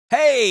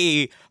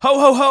Hey, ho,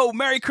 ho, ho,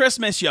 Merry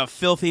Christmas, you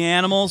filthy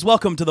animals.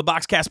 Welcome to the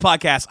Boxcast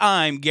Podcast.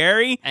 I'm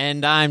Gary.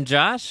 And I'm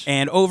Josh.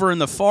 And over in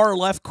the far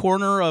left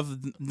corner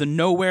of the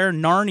nowhere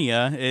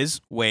Narnia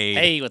is Wade.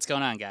 Hey, what's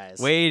going on, guys?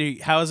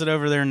 Wade, how is it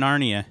over there in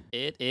Narnia?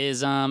 It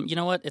is, you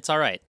know what? It's all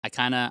right.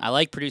 I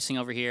like producing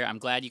over here. I'm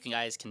glad you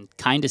guys can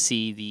kind of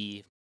see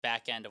the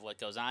back end of what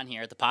goes on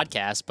here at the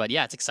podcast. But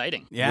yeah, it's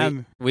exciting. Yeah.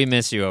 We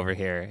miss you over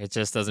here. It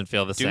just doesn't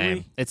feel the Do same.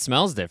 we? It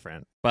smells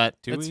different, but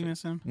Do we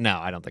miss him? No,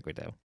 I don't think we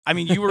do. I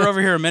mean, you were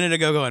over here a minute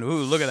ago going,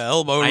 ooh, look at the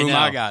elbow room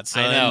I got,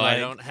 son. I know. Like, I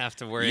don't have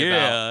to worry yeah.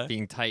 about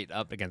being tight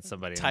up against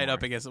somebody. tight anymore.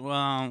 up against,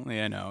 well,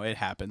 yeah, no, it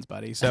happens,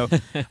 buddy. So,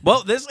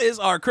 well, this is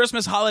our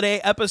Christmas holiday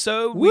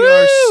episode. We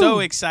are so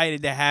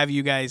excited to have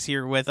you guys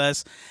here with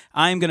us.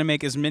 I'm going to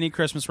make as many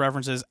Christmas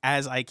references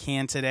as I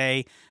can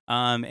today.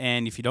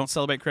 And if you don't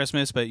celebrate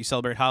Christmas, but you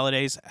celebrate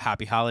holidays,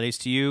 happy holidays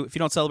to you. If you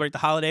don't celebrate the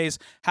holidays,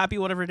 happy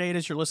whatever day it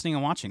is you're listening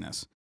and watching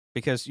this.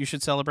 Because you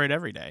should celebrate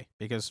every day.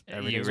 Because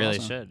every day You is really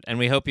awesome. should. And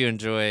we hope you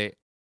enjoy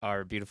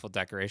our beautiful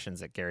decorations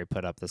that Gary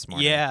put up this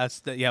morning. Yeah,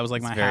 it was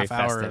like It's my very half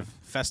hour of festive.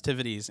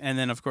 festivities. And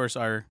then, of course,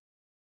 our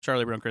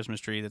Charlie Brown Christmas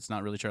tree that's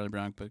not really Charlie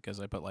Brown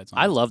because I put lights on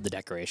I it. love the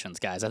decorations,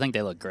 guys. I think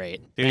they look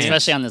great, Dude.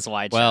 especially on this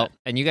wide Well, shot.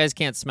 and you guys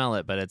can't smell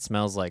it, but it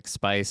smells like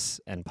spice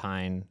and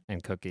pine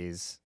and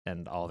cookies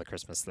and all the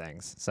Christmas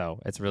things. So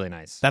it's really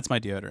nice. That's my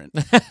deodorant.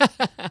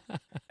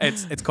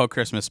 It's called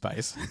Christmas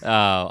Spice. You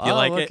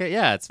like okay. it?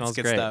 Yeah, it It's smells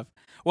good great. stuff.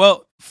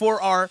 Well,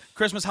 for our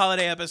Christmas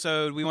holiday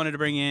episode, we wanted to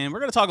bring in. We're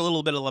going to talk a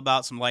little bit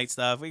about some light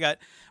stuff. We got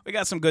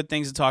some good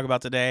things to talk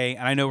about today,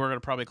 and I know we're going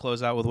to probably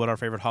close out with what our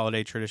favorite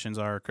holiday traditions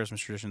are,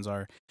 Christmas traditions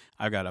are.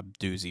 I've got a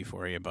doozy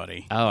for you,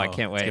 buddy. Oh, I can't It's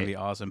going wait. to be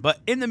awesome. But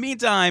in the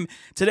meantime,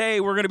 today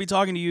we're going to be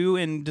talking to you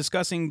and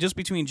discussing just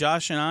between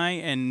Josh and I,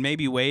 and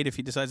maybe Wade if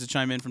he decides to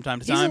chime in from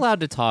time to He's time. allowed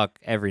to talk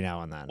every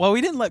now and then. Well,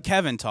 we didn't let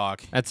Kevin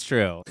talk. That's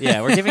true.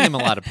 Yeah, we're giving him a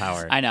lot of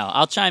power. I know.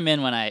 I'll chime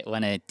in when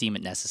I deem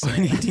it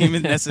necessary. Deem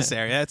it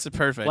necessary. That's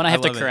perfect. when I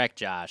have to love it. correct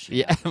Josh.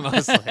 Yeah,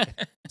 mostly.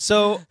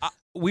 So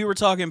we were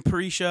talking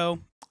pre-show,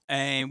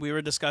 and we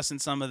were discussing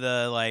some of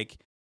the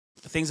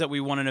things that we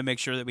wanted to make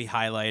sure that we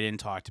highlighted and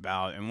talked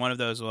about. And one of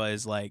those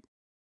was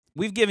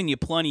we've given you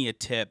plenty of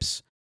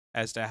tips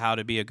as to how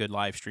to be a good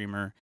live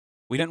streamer.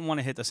 We didn't want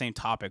to hit the same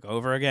topic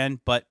over again,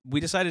 but we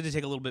decided to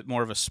take a little bit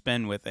more of a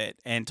spin with it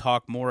and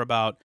talk more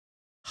about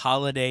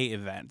holiday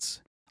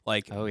events.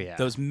 Oh yeah.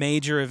 Those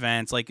major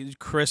events like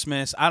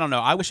Christmas. I don't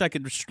know. I wish I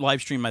could live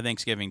stream my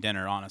Thanksgiving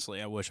dinner,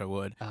 honestly. I wish I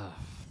would. Oh,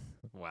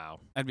 wow.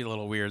 That'd be a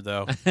little weird,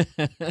 though.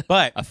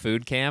 But A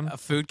food cam? a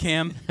food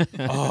cam.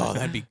 Oh,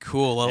 that'd be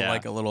cool. Yeah.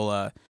 Like a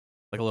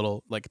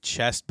little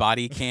chest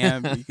body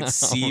cam. You can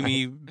see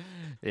me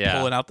Yeah.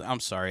 pulling out. I'm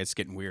sorry, it's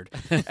getting weird.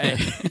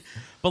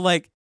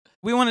 But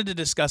we wanted to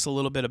discuss a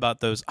little bit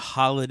about those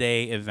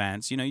holiday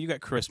events. You know, you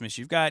got Christmas,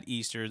 you've got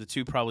Easter, the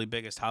two probably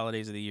biggest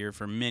holidays of the year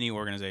for many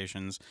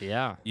organizations.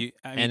 Yeah. I mean,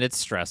 And it's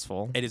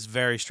stressful. it is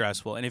very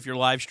stressful. And if you're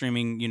live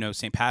streaming,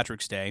 St.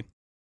 Patrick's Day,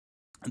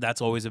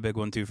 that's always a big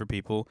one too for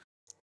people.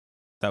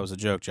 That was a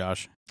joke,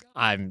 Josh.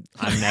 I'm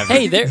never.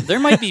 Hey, there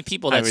might be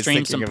people I that was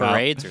stream some thinking about-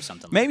 parades or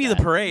something. Maybe like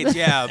the that. parades,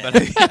 yeah, but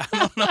I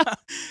don't know.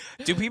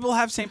 Do people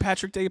have St.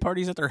 Patrick's Day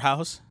parties at their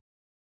house?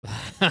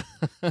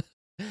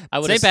 I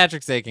would St.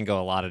 Patrick's Day can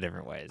go a lot of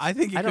different ways. I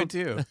think it could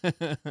too.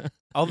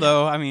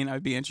 Although, I mean,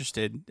 I'd be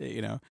interested.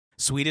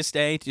 Sweetest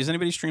Day. Does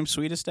anybody stream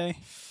Sweetest Day?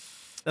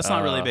 That's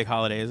not really a big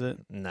holiday, is it?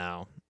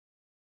 No.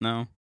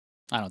 No.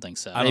 I don't think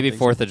so. I don't Maybe think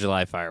so. 4th of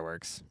July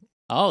fireworks.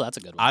 Oh, that's a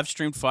good one. I've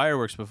streamed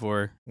fireworks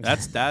before.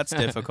 That's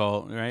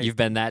difficult, right? You've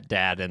been that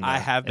dad in the, I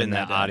have been in the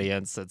that dad.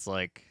 audience. It's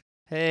like,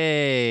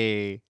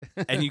 hey.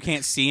 And you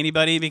can't see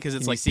anybody because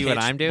it's Can you see what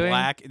pitch I'm doing?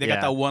 black. They got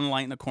Yeah. that one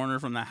light in the corner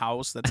from the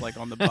house that's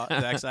on the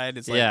backside.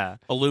 It's Yeah.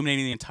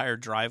 illuminating the entire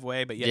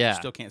driveway, but yet Yeah. you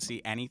still can't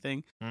see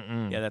anything.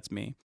 Mm-mm. Yeah, that's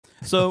me.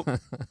 So,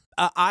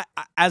 I,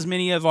 as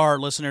many of our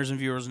listeners and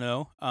viewers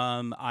know,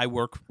 I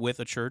work with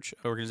a church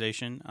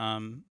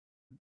organization,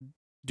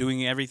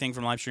 doing everything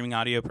from live streaming,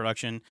 audio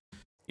production,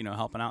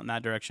 helping out in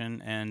that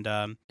direction. And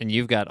And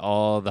you've got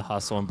all the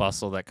hustle and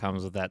bustle that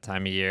comes with that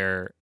time of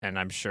year, and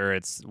I'm sure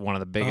it's one of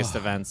the biggest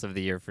Ugh. events of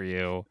the year for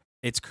you.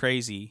 it's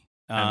crazy.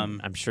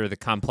 I'm sure the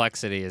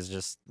complexity is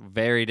just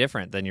very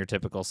different than your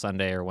typical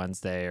Sunday or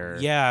Wednesday or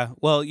Yeah,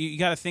 well, you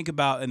got to think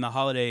about in the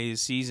holiday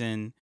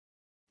season,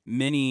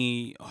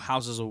 many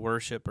houses of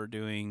worship are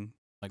doing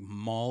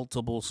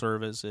multiple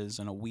services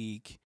in a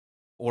week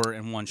or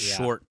in one Yeah.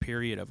 short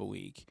period of a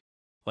week.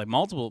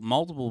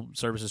 Multiple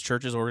services,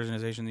 churches,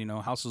 organizations,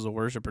 houses of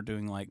worship are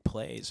doing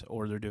plays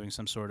or they're doing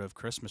some sort of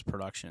Christmas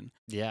production.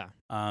 Yeah.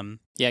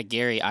 Yeah,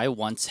 Gary, I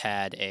once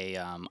had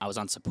I was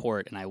on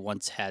support, and I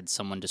once had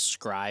someone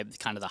describe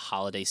kind of the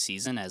holiday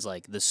season as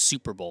the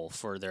Super Bowl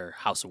for their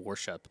house of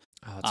worship.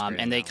 Oh, that's great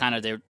And they now.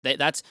 kind of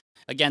that's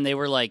again, they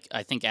were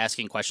I think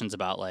asking questions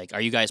about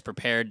are you guys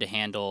prepared to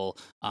handle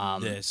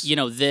This.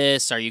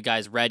 this? Are you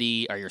guys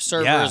ready? Are your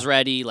servers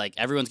ready?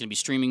 Everyone's gonna be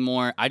streaming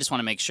more. I just want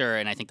to make sure,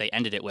 and I think they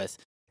ended it with,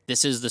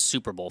 this is the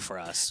Super Bowl for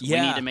us. We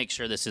Yeah. need to make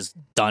sure this is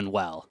done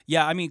well.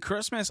 Yeah, I mean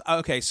Christmas.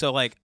 Okay, so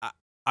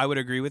I would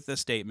agree with the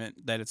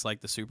statement that it's like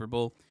the Super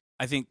Bowl.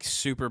 I think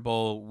Super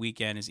Bowl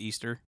weekend is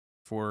Easter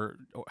for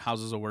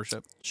houses of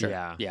worship. Sure.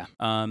 Yeah.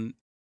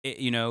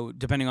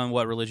 Depending on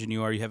what religion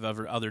you are, you have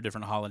other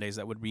different holidays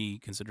that would be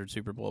considered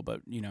Super Bowl.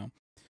 But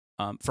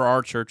for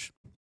our church,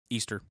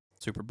 Easter,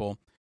 Super Bowl.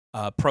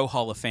 Pro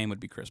Hall of Fame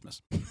would be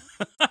Christmas.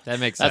 That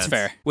makes sense. That's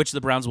fair. Which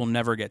the Browns will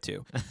never get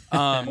to.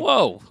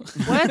 Whoa.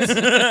 What?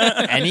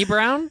 Any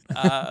Brown?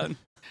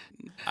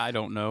 I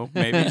don't know.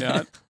 Maybe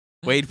not.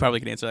 Wade probably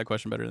can answer that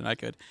question better than I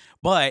could.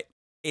 But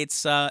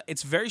it's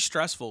very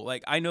stressful.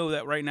 Like, I know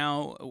that right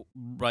now,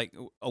 like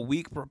a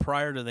week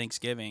prior to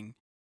Thanksgiving,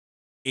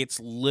 it's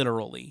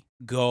literally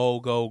go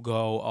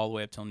all the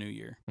way up till New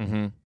Year.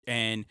 Mm-hmm.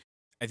 And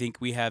I think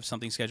we have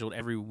something scheduled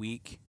every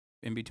week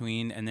in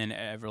between, and then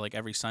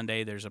every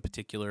Sunday there's a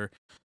particular,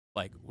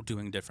 like, we're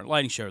doing a different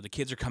lighting show. The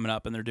kids are coming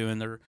up and they're doing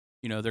their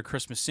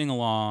Christmas sing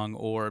along,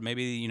 or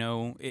maybe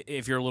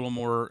if you're a little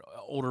more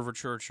older of a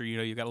church, or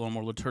you've got a little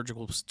more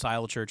liturgical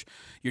style of church,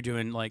 you're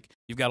doing, like,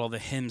 you've got all the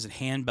hymns and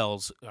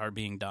handbells are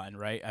being done,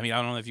 right? I mean,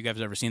 I don't know if you guys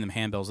have ever seen them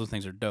handbells. Those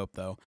things are dope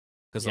though,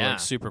 because they're like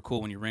super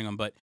cool when you ring them.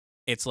 But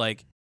it's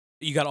like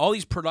you got all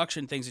these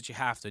production things that you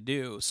have to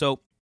do.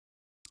 So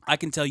I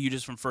can tell you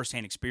just from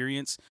firsthand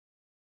experience,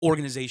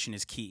 organization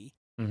is key.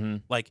 Mm-hmm.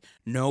 Like,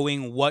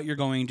 knowing what you're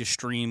going to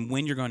stream,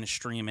 when you're going to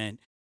stream it,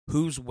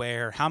 who's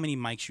where, how many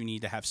mics you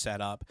need to have set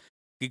up.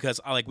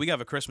 Because we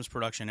have a Christmas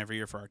production every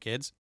year for our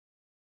kids.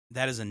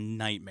 That is a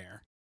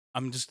nightmare.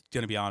 I'm just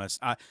going to be honest.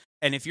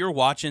 And if you're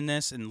watching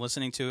this and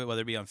listening to it,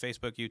 whether it be on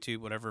Facebook, YouTube,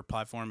 whatever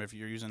platform, if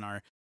you're using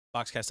our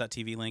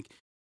Boxcast.tv link,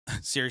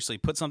 seriously,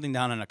 put something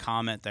down in a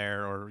comment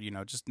there, or,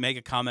 just make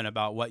a comment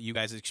about what you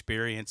guys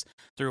experience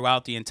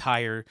throughout the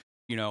entire,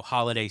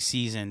 holiday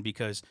season,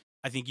 because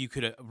I think you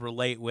could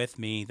relate with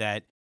me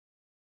that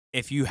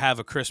if you have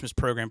a Christmas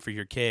program for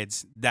your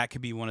kids, that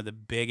could be one of the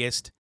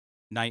biggest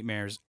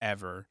nightmares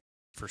ever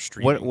for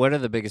streaming. What are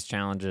the biggest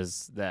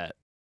challenges that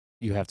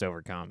you have to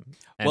overcome,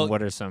 and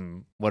what are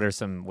some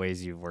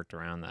ways you've worked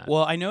around that?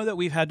 Well, I know that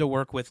we've had to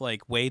work with,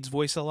 like, Wade's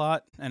voice a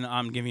lot, and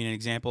I'm giving you an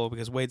example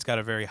because Wade's got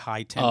a very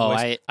high tempo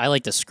voice. I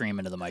like to scream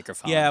into the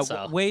microphone. Yeah,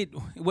 so. Wade.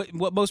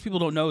 What most people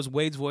don't know is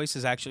Wade's voice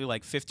is actually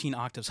like 15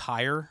 octaves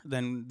higher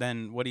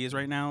than what he is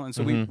right now, and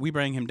so we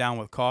bring him down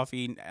with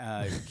coffee,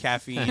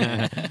 caffeine,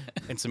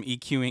 and some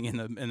EQing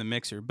in the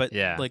mixer. But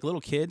like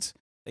little kids,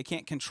 they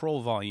can't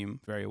control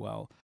volume very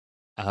well.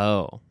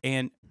 Oh,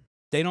 and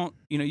they don't.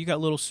 You got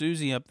little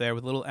Susie up there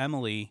with little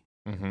Emily,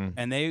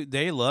 and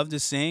they love to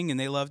sing and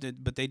they love to,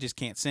 but they just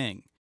can't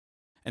sing,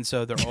 and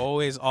so they're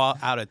always all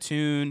out of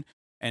tune.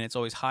 And it's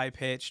always high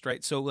pitched,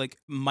 right? So, like,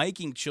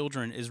 miking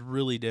children is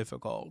really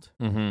difficult.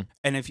 Mm-hmm.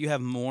 And if you have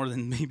more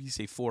than maybe,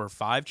 say, 4 or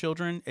 5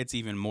 children, it's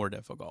even more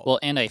difficult. Well,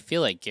 and I feel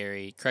like,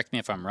 Gary, correct me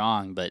if I'm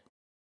wrong, but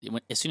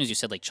as soon as you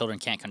said, like, children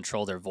can't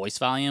control their voice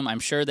volume,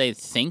 I'm sure they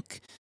think,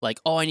 like,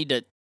 oh, I need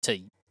to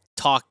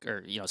talk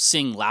or,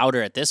 sing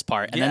louder at this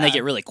part. And then they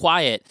get really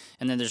quiet,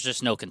 and then there's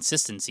just no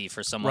consistency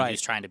for someone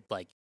who's trying to,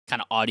 like,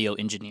 kind of audio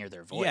engineer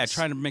their voice. Yeah,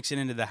 trying to mix it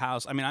into the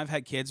house. I mean, I've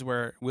had kids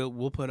where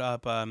we'll put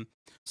up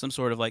some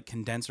sort of, like,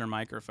 condenser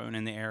microphone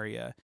in the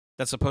area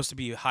that's supposed to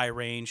be high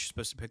range,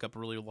 supposed to pick up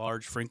really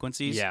large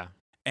frequencies. Yeah.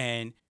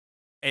 And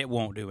it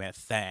won't do a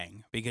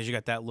thing because you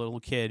got that little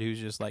kid who's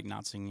just, like,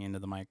 not singing into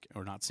the mic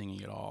or not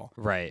singing at all.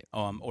 Right.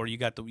 Or you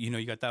got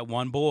you got that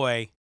one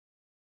boy,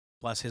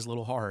 bless his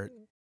little heart.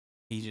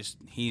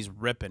 He's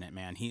ripping it,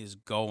 man. He is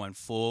going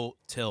full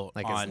tilt,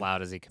 like, as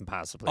loud as he can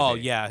possibly. Oh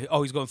be. yeah.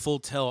 Oh, he's going full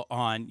tilt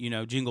on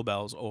Jingle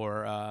Bells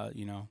or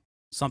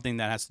something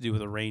that has to do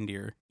with a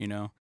reindeer.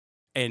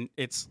 And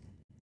it's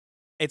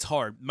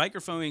hard.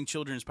 Microphoning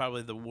children is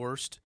probably the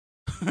worst.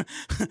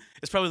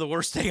 It's probably the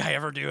worst thing I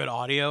ever do at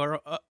audio. Or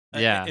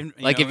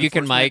if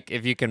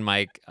you can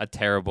mic a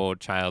terrible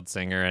child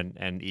singer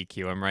and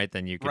EQ him right,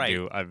 then you can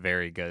do a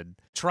very good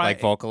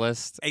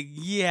vocalist.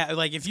 Yeah,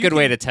 like if you good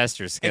way to test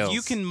your skills. If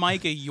you can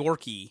mic a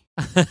Yorkie,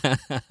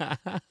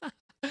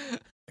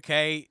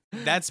 okay,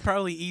 that's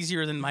probably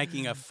easier than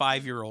miking a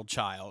 5-year-old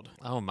child.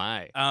 Oh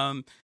my.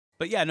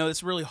 But yeah, no,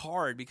 it's really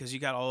hard because you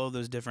got all of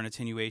those different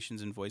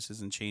attenuations and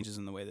voices and changes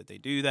in the way that they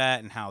do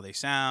that and how they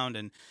sound.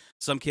 And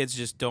some kids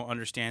just don't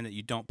understand that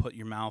you don't put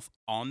your mouth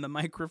on the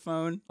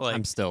microphone. Like,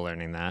 I'm still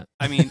learning that.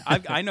 I mean,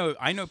 I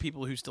know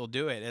people who still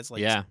do it. It's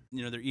like, they're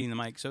eating the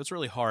mic. So it's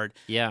really hard.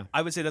 Yeah.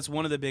 I would say that's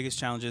one of the biggest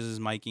challenges is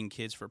miking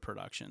kids for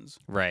productions.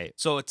 Right.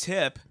 So a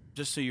tip,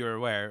 just so you're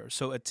aware,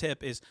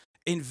 is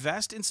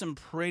invest in some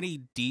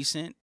pretty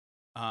decent,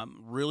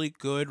 really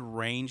good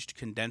ranged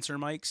condenser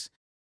mics.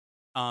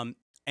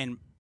 And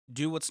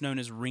do what's known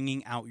as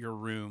ringing out your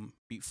room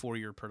before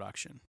your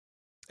production.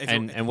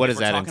 And what does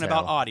that entail? We're talking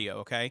about audio,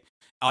 okay?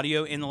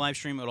 Audio in the live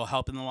stream, it'll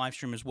help in the live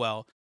stream as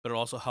well, but it'll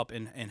also help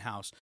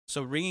in-house.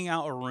 So ringing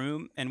out a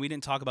room, and we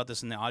didn't talk about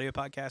this in the audio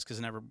podcast because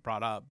it never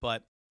brought up,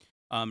 but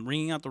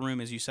ringing out the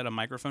room is you set a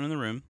microphone in the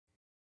room.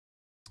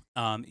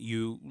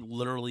 You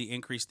literally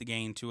increase the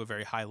gain to a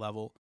very high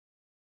level,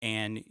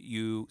 and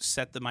you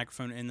set the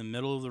microphone in the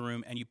middle of the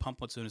room, and you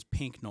pump what's known as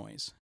pink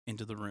noise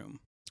into the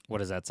room. What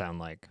does that sound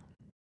like?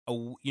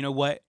 You know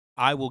what?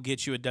 I will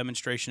get you a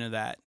demonstration of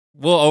that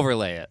We'll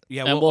overlay it.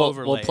 Yeah, and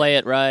we'll play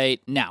it right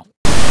now.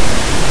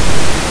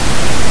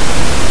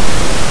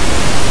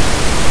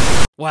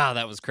 Wow,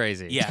 that was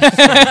crazy. Yeah.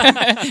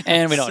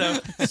 And we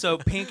don't. So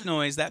pink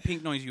noise, that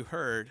pink noise you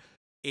heard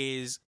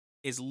is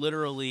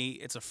literally,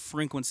 it's a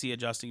frequency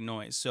adjusting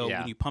noise. So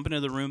when you pump it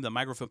into the room, the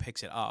microphone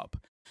picks it up.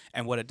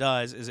 And what it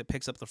does is it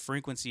picks up the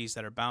frequencies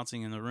that are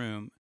bouncing in the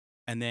room.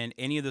 And then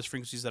any of those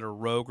frequencies that are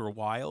rogue or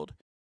wild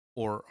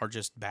or are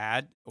just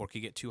bad or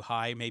could get too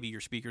high, maybe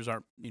your speakers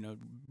aren't,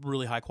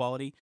 really high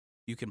quality,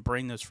 you can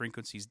bring those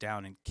frequencies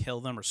down and kill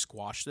them or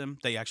squash them.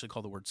 They actually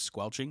call the word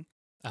squelching.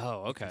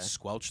 Oh, okay.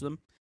 Squelch them.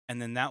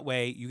 And then that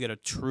way you get a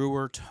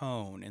truer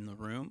tone in the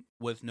room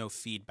with no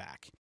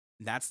feedback.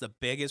 And that's the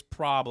biggest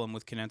problem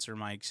with condenser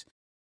mics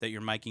that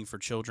you're miking for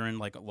children,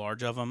 like a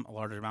large amount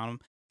of them,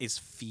 is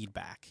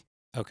feedback.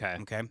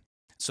 Okay.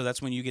 So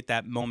that's when you get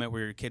that moment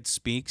where your kid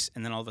speaks,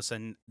 and then all of a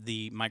sudden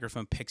the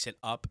microphone picks it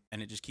up,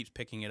 and it just keeps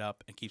picking it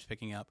up and keeps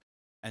picking up,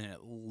 and then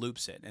it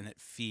loops it, and it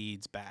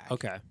feeds back.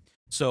 Okay.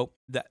 So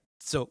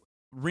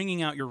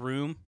ringing out your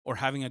room or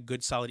having a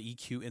good solid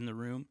EQ in the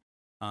room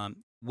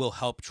will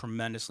help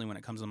tremendously when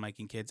it comes to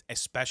miking kids,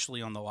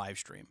 especially on the live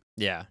stream.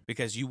 Yeah.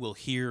 Because you will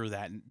hear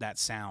that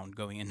sound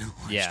going into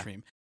the live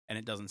stream, and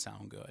it doesn't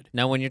sound good.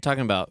 Now, when you're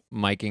talking about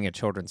miking a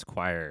children's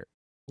choir,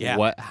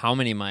 how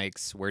many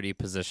mics, where do you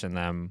position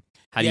them?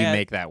 How do you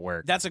make that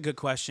work? That's a good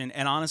question.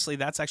 And honestly,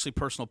 that's actually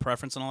personal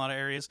preference in a lot of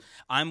areas.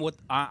 I'm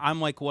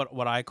like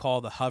what I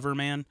call the hover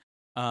man.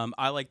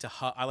 I like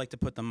to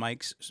put the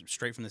mics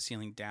straight from the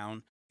ceiling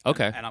down.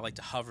 Okay. And I like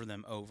to hover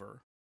them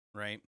over,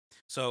 right?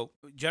 So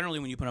generally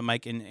when you put a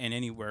mic in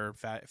anywhere,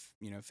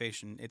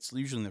 fashion, it's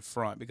usually in the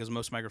front because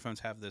most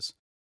microphones have this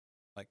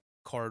like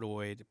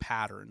cardioid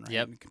pattern, right?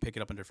 Yep. You can pick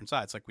it up on different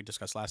sides like we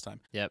discussed last time.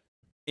 Yep.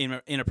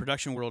 In a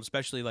production world,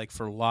 especially like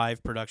for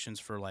live productions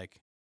for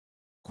like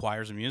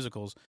choirs and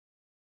musicals,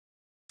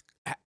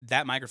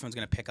 that microphone's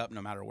going to pick up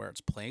no matter where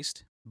it's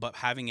placed, but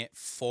having it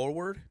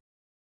forward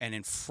and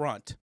in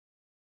front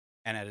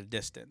and at a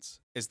distance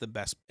is the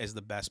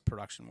best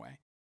production way.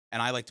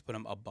 And I like to put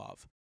them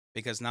above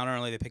because not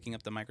only are they picking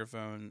up the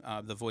microphone,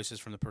 the voices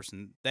from the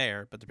person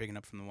there, but they're picking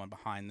up from the one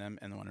behind them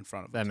and the one in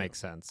front of them. That makes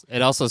sense.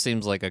 It also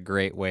seems like a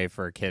great way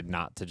for a kid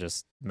not to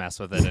just mess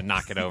with it and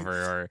knock it over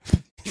or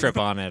trip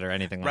on it or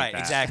anything like that. Right,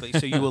 exactly.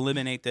 So you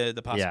eliminate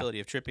the possibility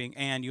of tripping,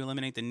 and you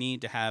eliminate the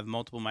need to have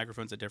multiple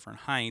microphones at different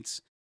heights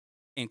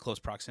in close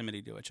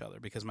proximity to each other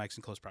because mics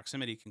in close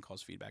proximity can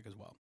cause feedback as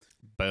well.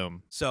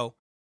 Boom. So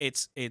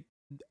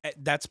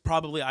that's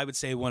probably, I would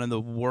say, one of the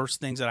worst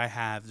things that I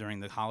have during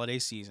the holiday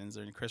seasons,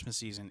 during the Christmas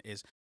season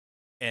is,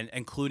 and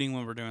including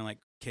when we're doing like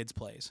kids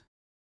plays,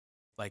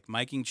 like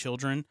miking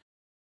children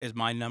is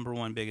my number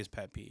one biggest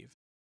pet peeve.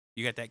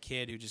 You got that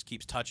kid who just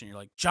keeps touching. You're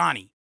like,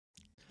 Johnny,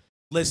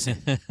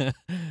 listen,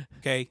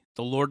 okay,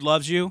 the Lord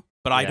loves you,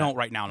 but I don't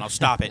right now, and I'll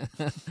stop it.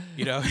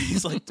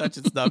 He's like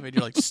touching stuff, and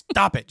you're like,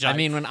 stop it, Johnny. I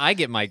mean, when I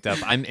get mic'd up,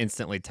 I'm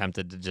instantly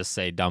tempted to just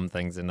say dumb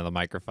things into the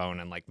microphone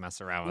and like mess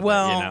around with it.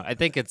 I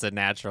think it's a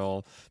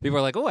natural. People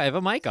are like, oh, I have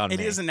a mic on me. It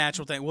is a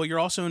natural thing. Well, you're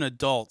also an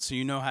adult, so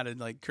you know how to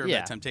like curb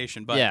that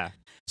temptation. But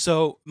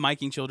so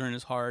miking children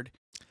is hard.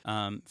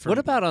 What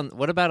about on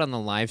the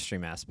live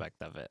stream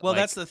aspect of it? Well,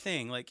 that's the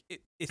thing. Like,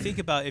 think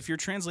about if you're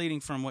translating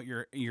from what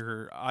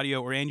your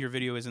audio and your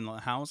video is in the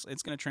house,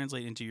 it's going to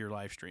translate into your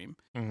live stream.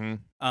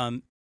 Mm-hmm.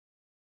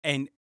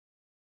 And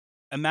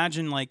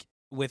imagine like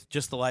with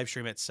just the live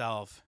stream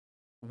itself,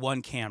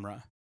 one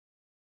camera.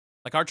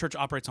 Like our church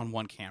operates on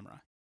one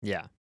camera.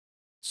 Yeah.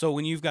 So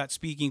when you've got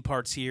speaking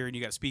parts here and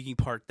you got speaking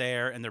part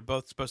there, and they're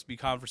both supposed to be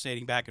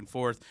conversating back and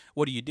forth,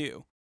 what do?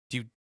 Do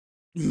you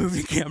move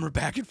the camera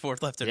back and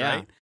forth, left and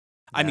right?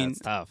 I mean,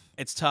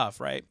 it's tough,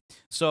 right?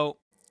 So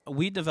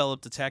we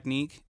developed a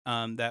technique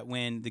that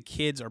when the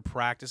kids are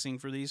practicing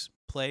for these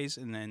plays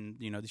and then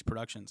these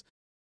productions,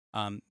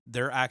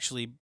 they're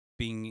actually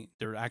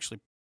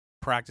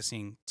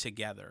practicing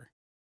together.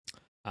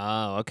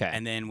 Oh, okay.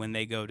 And then when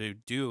they go to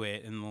do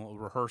it in the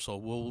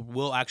rehearsal,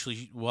 we'll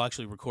actually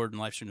record and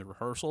live stream the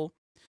rehearsal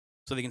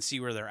so they can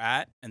see where they're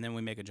at, and then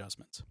we make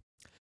adjustments.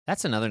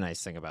 That's another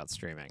nice thing about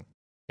streaming.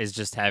 Is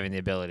just having the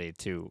ability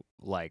to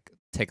like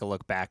take a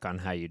look back on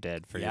how you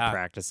did for your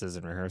practices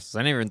and rehearsals.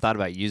 I never even thought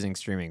about using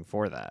streaming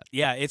for that.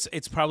 Yeah,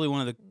 it's probably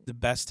one of the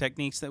best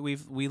techniques that we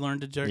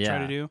learned to try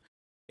to do.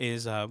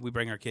 Is we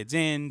bring our kids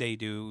in,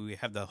 we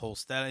have the whole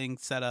setting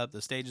set up,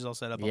 the stage is all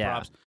set up, the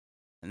props,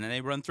 and then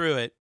they run through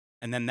it,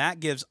 and then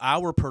that gives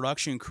our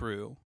production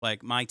crew,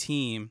 like my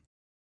team,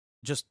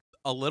 just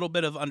a little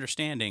bit of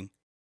understanding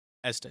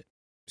as to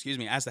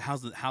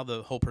how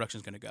the whole production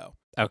is going to go.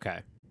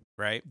 Okay.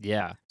 Right?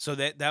 Yeah. So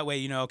that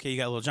way, okay, you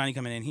got a little Johnny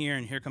coming in here,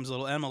 and here comes a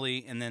little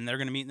Emily, and then they're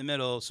going to meet in the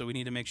middle, so we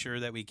need to make sure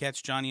that we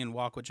catch Johnny and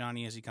walk with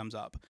Johnny as he comes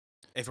up,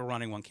 if we're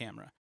running one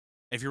camera.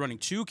 If you're running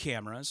two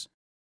cameras,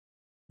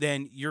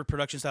 then your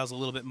production style is a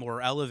little bit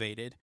more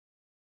elevated,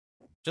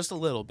 just a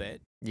little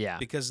bit. Yeah.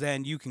 Because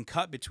then you can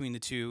cut between the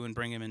two and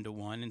bring them into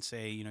one and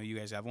say, you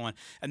guys have one.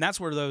 And that's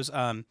where those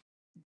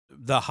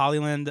the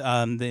Hollyland,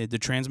 the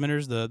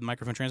transmitters, the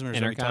microphone transmitters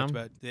that we talked Intercom?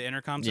 about, the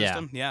intercom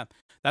system. Yeah,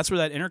 that's where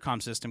that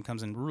intercom system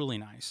comes in really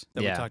nice.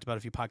 That we Yeah. talked about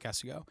a few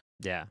podcasts ago.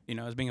 Yeah.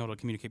 As being able to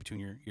communicate between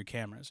your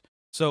cameras.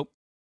 So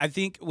I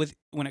think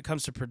when it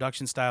comes to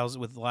production styles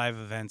with live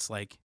events,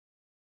 like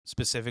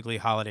specifically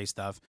holiday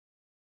stuff,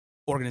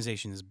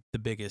 organization is the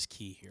biggest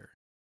key here.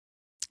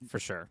 For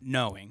sure.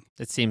 Knowing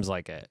It seems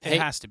like it. it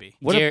has to be.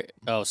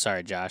 Oh,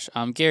 sorry, Josh.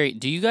 Gary,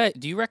 do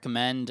you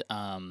recommend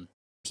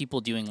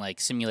people doing like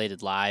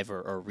simulated live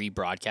or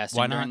rebroadcasting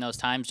Why not? during those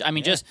times? I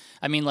mean,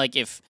 Yeah. like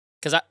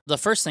because the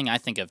first thing I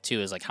think of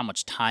too is like how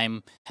much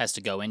time has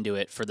to go into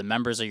it for the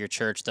members of your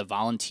church, the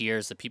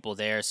volunteers, the people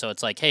there. So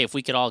it's like, hey, if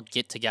we could all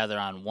get together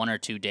on 1 or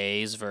 2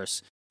 days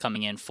versus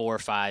coming in 4,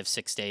 5,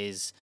 6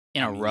 days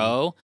in a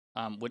row.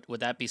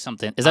 Would that be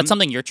something? Is that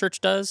something your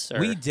church does? Or?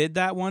 We did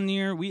that one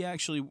year.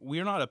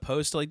 We're not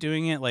opposed to like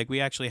doing it. Like we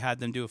actually had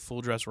them do a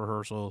full dress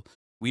rehearsal.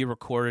 We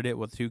recorded it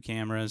with 2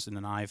 cameras and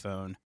an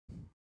iPhone.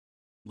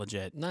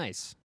 Legit.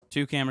 Nice.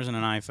 2 cameras and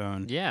an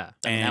iPhone. Yeah.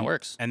 I mean, that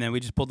works. And then we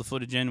just pulled the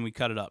footage in and we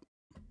cut it up.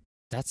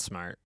 That's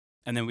smart.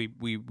 And then we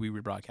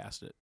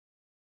rebroadcast it.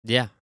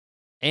 Yeah.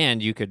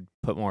 And you could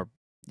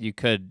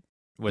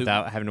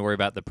without having to worry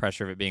about the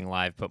pressure of it being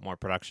live, put more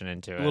production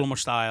into it. A little more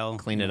style.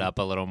 Clean it up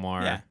a little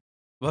more. Yeah.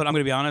 But I'm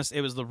going to be honest,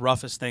 it was the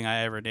roughest thing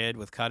I ever did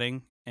with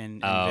cutting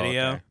and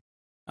video. Okay.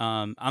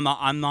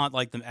 I'm not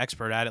like the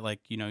expert at it like,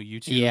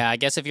 YouTube. Yeah, I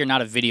guess if you're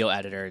not a video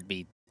editor, it'd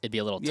be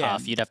a little Yeah.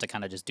 tough. You'd have to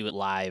kind of just do it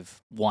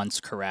live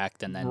once,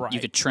 correct, and then you Right.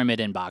 could trim it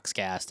in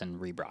Boxcast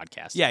and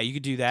rebroadcast. Yeah, you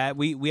could do that.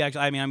 We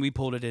actually, we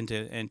pulled it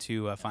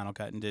into Final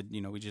Cut and did,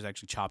 we just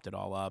actually chopped it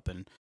all up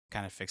and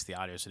kind of fixed the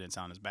audio so it didn't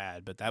sound as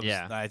bad. But that was,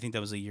 I think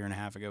that was 1.5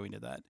 years ago we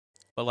did that.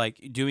 But like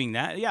doing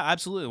that, yeah,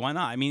 absolutely. Why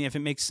not? I mean, if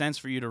it makes sense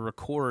for you to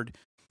record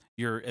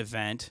your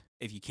event,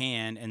 if you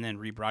can, and then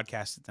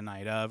rebroadcast it the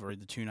night of or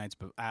the 2 nights,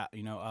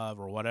 of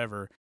or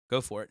whatever, go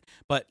for it.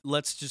 But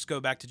let's just go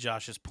back to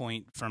Josh's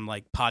point from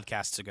like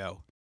podcasts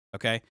ago.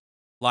 Okay,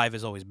 live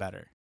is always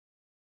better.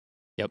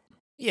 Yep.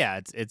 Yeah,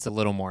 it's a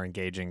little more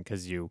engaging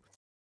because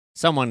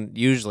someone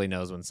usually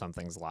knows when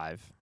something's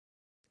live.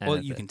 And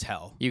Well, you can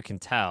tell. You can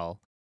tell,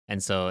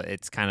 and so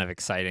it's kind of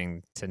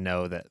exciting to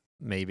know that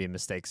maybe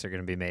mistakes are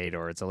going to be made,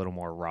 or it's a little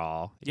more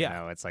raw. You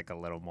know, it's like a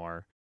little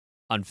more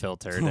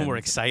unfiltered, It's a little more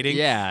and- exciting.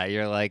 Yeah,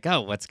 you're like,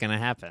 oh, what's going to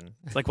happen?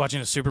 It's like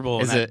watching a Super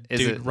Bowl Is and it- that is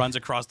dude it- runs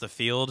across the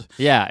field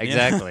Yeah,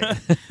 exactly.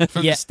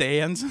 from Yeah. the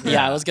stands.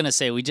 Yeah, I was gonna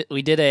say we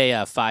did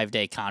a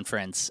 5-day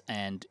conference,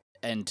 and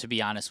to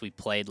be honest, we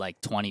played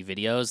like 20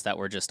 videos that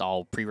were just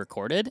all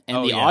pre-recorded, and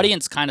Oh, the yeah.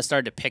 audience kind of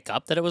started to pick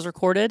up that it was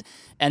recorded.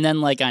 And then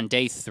like on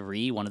day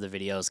 3, one of the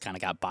videos kind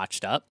of got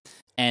botched up,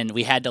 and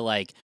we had to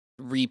like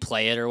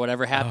replay it or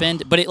whatever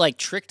happened. But it like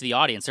tricked the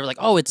audience. They were like,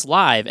 "Oh, it's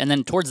live," and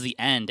then towards the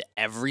end,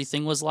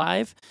 everything was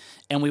live,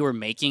 and we were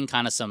making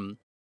kind of some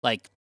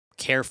like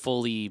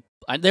carefully.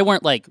 They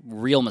weren't like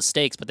real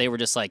mistakes, but they were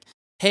just like,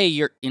 hey,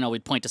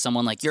 we'd point to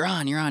someone like, you're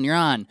on,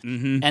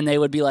 Mm-hmm. and they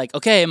would be like,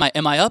 okay, am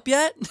I up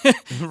yet?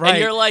 Right.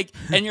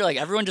 and you're like,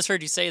 everyone just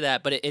heard you say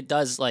that, but it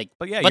does like,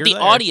 But yeah, but the you're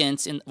there.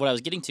 audience, and what I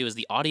was getting to is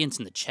the audience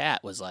in the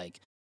chat was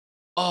like,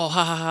 oh,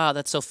 ha ha ha,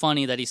 that's so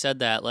funny that he said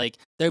that. Like,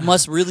 there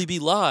must really be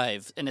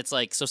live, and it's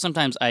like, so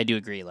sometimes I do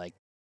agree, like,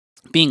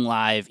 being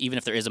live, even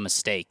if there is a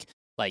mistake,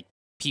 like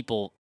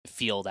people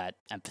feel that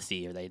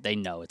empathy or they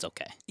know it's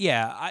okay.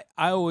 Yeah,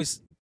 I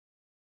always,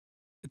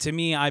 to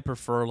me, I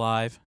prefer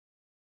live.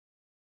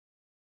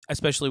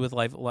 Especially with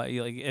live, like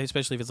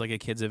especially if it's like a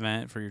kids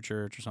event for your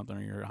church or something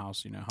or your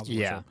house, house of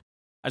Yeah. worship.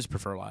 I just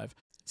prefer live.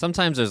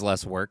 Sometimes there's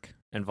less work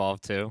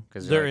involved too,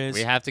 because There is.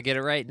 We have to get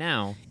it right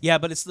now. Yeah,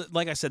 but it's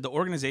like I said, the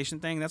organization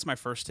thing. That's my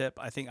first tip.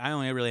 I think I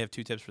only really have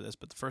 2 tips for this,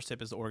 but the first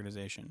tip is the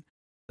organization.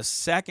 The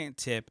second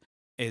tip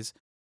is,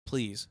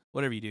 please,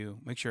 whatever you do,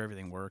 make sure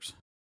everything works.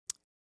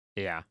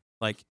 Yeah,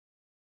 Like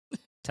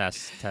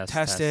test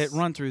it,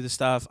 run through the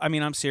stuff. I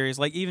mean, I'm serious.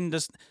 Like even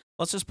just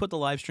let's just put the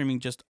live streaming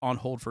just on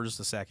hold for just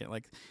a second.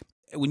 Like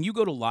when you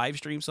go to live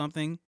stream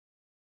something,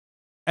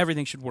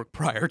 everything should work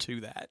prior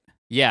to that.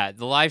 Yeah,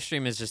 the live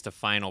stream is just a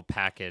final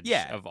package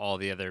Yeah. of all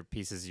the other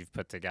pieces you've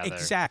put together.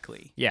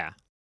 Exactly. Yeah.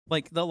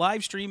 Like the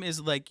live stream is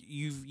like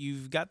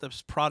you've got the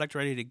product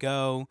ready to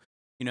go.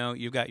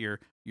 You've got your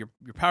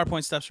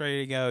PowerPoint stuff's ready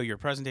to go. Your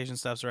presentation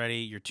stuff's ready.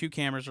 Your 2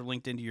 cameras are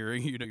linked into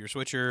your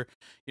switcher.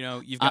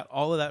 You've got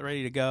all of that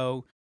ready to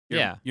go. You've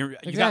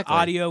got exactly.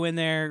 audio in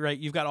there, right?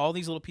 You've got all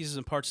these little pieces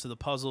and parts to the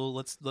puzzle.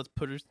 Let's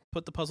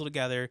put the puzzle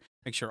together.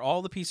 Make sure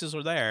all the pieces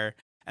are there,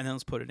 and then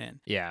let's put it in.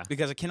 Yeah.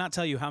 Because I cannot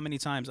tell you how many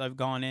times I've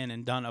gone in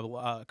and done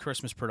a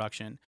Christmas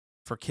production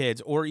for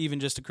kids, or even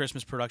just a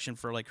Christmas production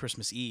for like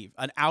Christmas Eve,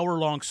 an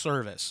hour-long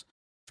service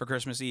for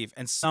Christmas Eve,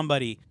 and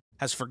somebody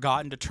has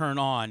forgotten to turn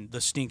on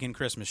the stinking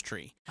Christmas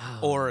tree,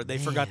 or they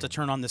forgot to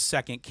turn on the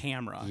second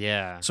camera.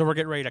 Yeah. So we're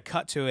getting ready to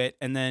cut to it,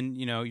 and then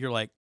you're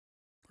like,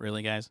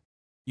 really, guys?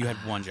 You had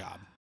one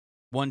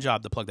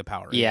job to plug the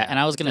power in. Yeah, and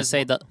I was gonna There's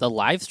say one- the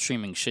live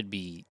streaming should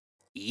be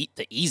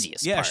the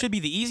easiest. Yeah, part. it should be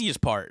the easiest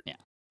part. Yeah.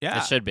 Yeah.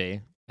 It should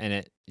be.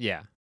 And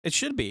It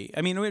should be.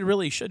 I mean, it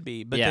really should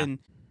be. But Yeah. then,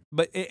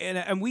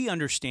 and we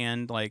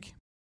understand, like,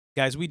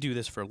 guys, we do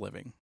this for a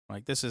living.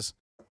 Like this is,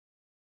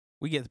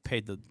 we get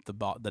paid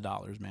the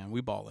dollars, man.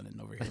 We balling in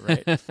over here,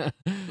 right?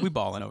 We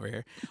balling over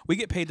here. We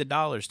get paid the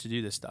dollars to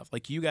do this stuff.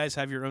 Like you guys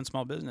have your own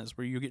small business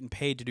where you're getting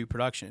paid to do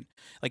production.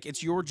 Like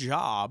it's your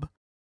job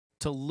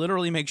to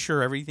literally make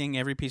sure every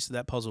piece of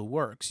that puzzle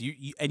works.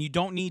 And you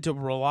don't need to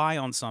rely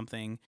on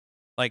something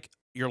like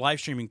your live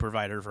streaming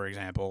provider, for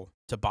example,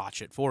 to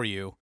botch it for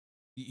you.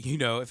 You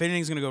know, if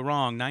anything's going to go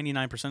wrong,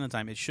 99% of the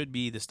time, it should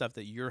be the stuff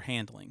that you're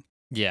handling.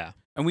 Yeah.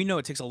 And we know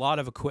it takes a lot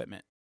of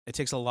equipment. It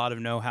takes a lot of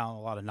know-how,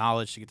 a lot of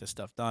knowledge to get this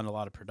stuff done, a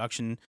lot of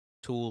production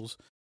tools.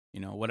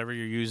 You know, whatever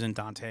you're using,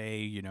 Dante,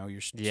 you know,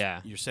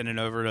 you're sending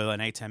over to an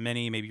A10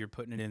 Mini. Maybe you're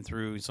putting it in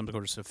through some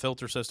sort of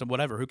filter system,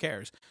 whatever. Who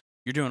cares?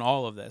 You're doing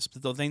all of this.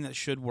 But the thing that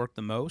should work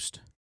the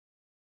most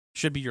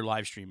should be your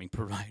live streaming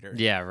provider.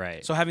 Yeah,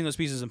 right. So having those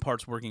pieces and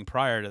parts working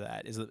prior to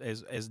that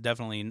is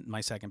definitely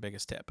my second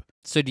biggest tip.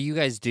 So do you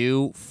guys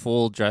do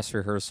full dress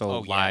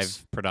rehearsal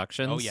live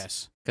productions? Oh,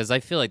 yes. Because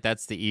I feel like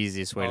that's the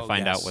easiest way to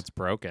find out what's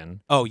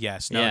broken. Oh,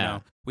 yes.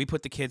 No. We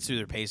put the kids through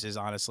their paces,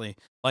 honestly.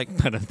 Like,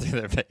 put them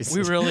through their paces.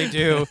 We really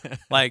do.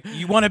 Like,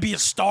 you want to be a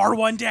star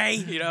one day,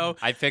 you know?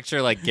 I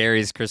picture, like,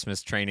 Gary's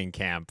Christmas training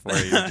camp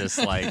where you're just,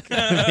 like,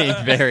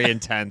 being very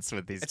intense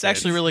with these It's kids.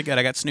 actually really good.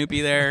 I got Snoopy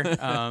there.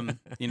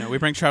 You know, we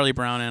bring Charlie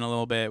Brown in a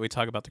little bit. We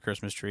talk about the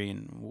Christmas tree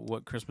and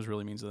what Christmas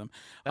really means to them.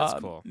 That's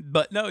cool.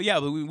 But, no, yeah,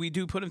 we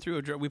do put them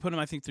through, we put them,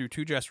 I think, through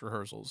 2 dress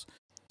rehearsals.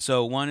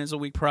 So one is a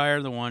week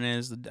prior, the one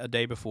is a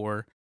day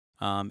before.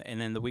 And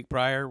then the week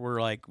prior,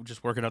 we're like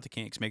just working out the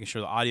kinks, making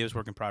sure the audio is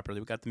working properly.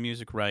 We got the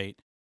music right.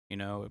 You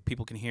know,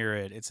 people can hear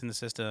it. It's in the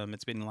system.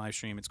 It's being live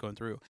stream. It's going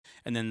through.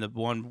 And then the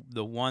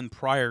one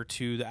prior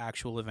to the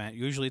actual event,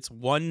 usually it's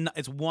one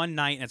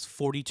night and it's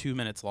 42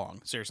 minutes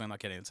long. Seriously, I'm not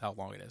kidding. It's how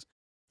long it is.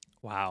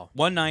 Wow.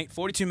 One night,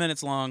 42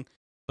 minutes long.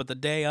 But the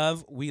day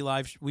of, we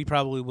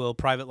probably will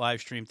private live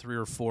stream 3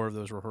 or 4 of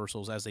those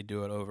rehearsals as they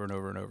do it over and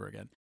over and over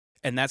again.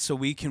 And that's so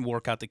we can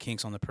work out the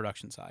kinks on the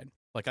production side.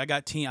 Like I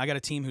got a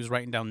team who's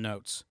writing down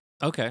notes.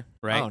 Okay.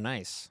 Right. Oh,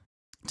 nice.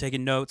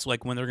 Taking notes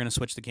like when they're going to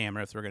switch the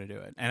camera if they're going to do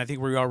it. And I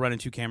think we are running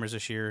 2 cameras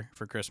this year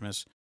for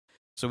Christmas,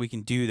 so we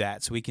can do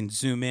that. So we can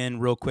zoom in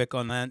real quick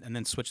on that and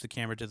then switch the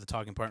camera to the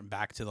talking part and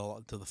back to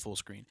the full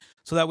screen.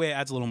 So that way it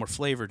adds a little more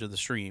flavor to the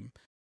stream,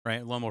 right?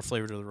 A little more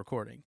flavor to the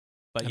recording.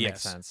 But that yes,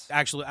 makes sense.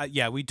 Actually,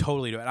 yeah, we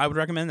totally do it. I would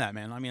recommend that,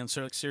 man. I mean,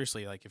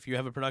 seriously, like if you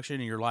have a production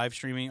and you're live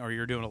streaming or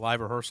you're doing a live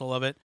rehearsal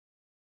of it,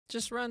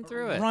 just run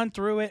through it. Run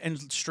through it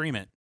and stream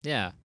it.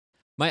 Yeah.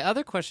 My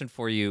other question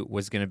for you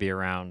was going to be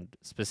around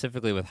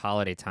specifically with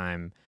holiday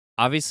time.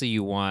 Obviously,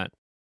 you want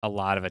a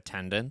lot of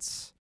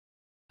attendance,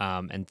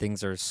 and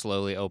things are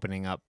slowly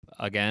opening up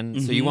again.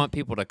 Mm-hmm. So you want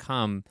people to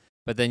come,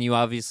 but then you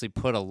obviously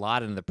put a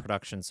lot into the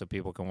production so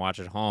people can watch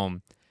at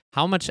home.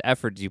 How much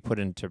effort do you put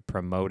into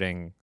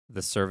promoting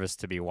the service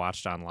to be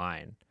watched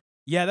online?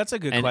 Yeah, that's a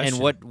good question.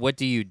 And what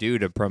do you do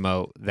to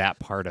promote that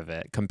part of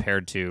it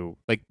compared to,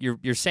 like,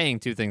 you're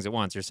saying 2 things at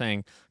once. You're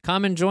saying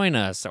come and join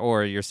us,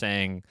 or you're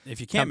saying if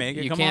you can't make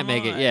it, you come can't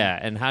online. make it. Yeah,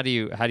 and how do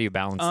you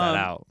balance that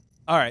out?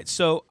 All right,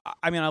 so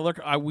I mean,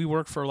 we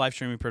work for a live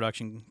streaming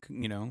production,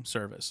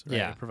 service, right?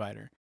 Yeah,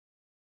 provider.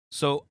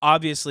 So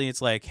obviously,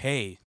 it's like,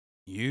 hey,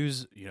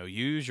 use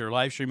your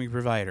live streaming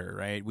provider,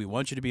 right? We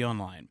want you to be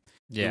online.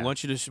 Yeah. We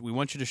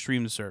want you to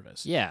stream the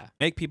service. Yeah.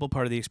 Make people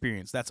part of the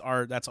experience. That's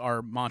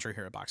our mantra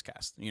here at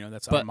Boxcast.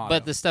 That's our motto.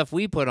 But the stuff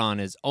we put on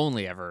is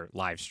only ever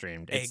live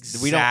streamed.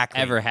 Exactly. We don't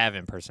ever have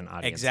in-person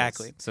audiences.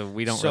 Exactly. So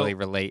we don't really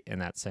relate in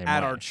that same way.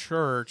 At our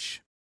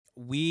church,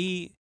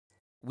 we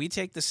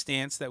take the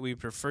stance that we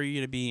prefer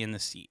you to be in the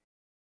seat.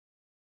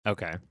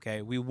 Okay.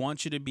 Okay. We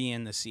want you to be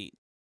in the seat.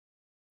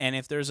 And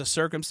if there's a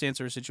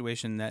circumstance or a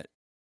situation that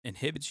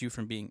inhibits you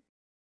from being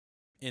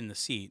in the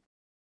seat,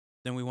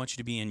 then we want you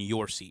to be in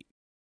your seat.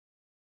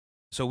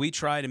 So we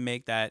try to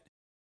make that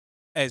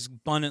as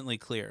abundantly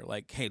clear.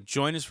 Like, hey,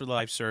 join us for the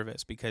live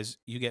service because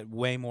you get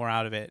way more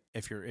out of it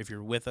if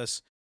you're with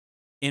us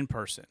in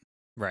person.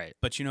 Right.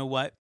 But you know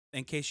what?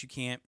 In case you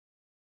can't,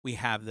 we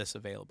have this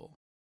available.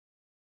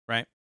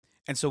 Right?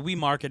 And so we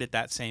market it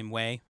that same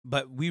way,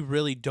 but we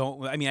really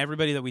don't. I mean,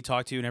 everybody that we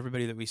talk to and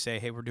everybody that we say,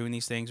 hey, we're doing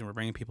these things and we're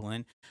bringing people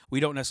in,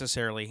 we don't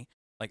necessarily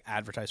like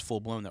advertise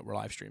full blown that we're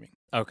live streaming.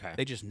 Okay.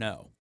 They just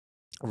know.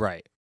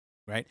 Right.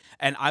 Right.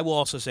 And I will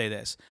also say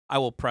this. I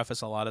will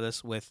preface a lot of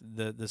this with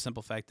the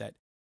simple fact that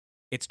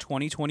it's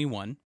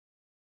 2021.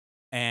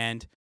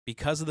 And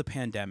because of the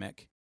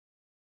pandemic,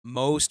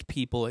 most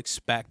people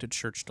expect a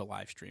church to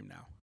live stream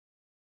now.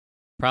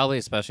 Probably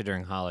especially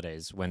during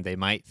holidays when they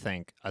might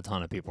think a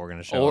ton of people are going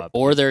to show up.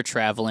 Or they're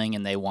traveling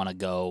and they want to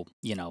go,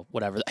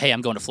 whatever. Hey,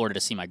 I'm going to Florida to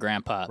see my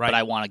grandpa, but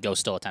I want to go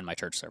still attend my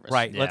church service.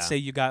 Right. Yeah. Let's say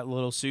you got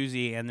little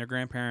Susie and their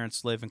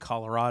grandparents live in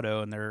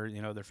Colorado and their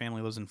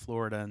family lives in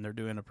Florida and they're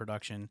doing a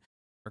production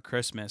for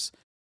Christmas.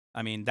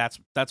 I mean, that's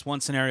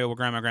one scenario where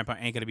grandma and grandpa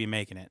ain't going to be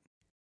making it,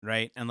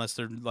 right? Unless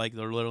they're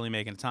literally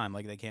making time,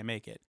 like they can't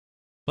make it.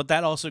 But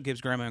that also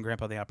gives grandma and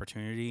grandpa the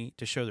opportunity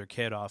to show their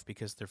kid off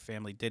because their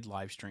family did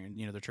live stream,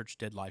 their church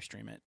did live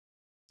stream it.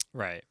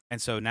 Right.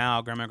 And so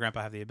now grandma and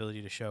grandpa have the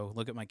ability to show,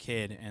 look at my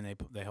kid, and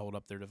they hold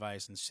up their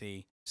device and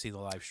see the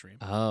live stream.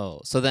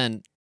 Oh, so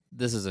then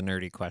this is a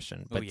nerdy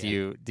question, Oh, but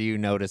yeah. do you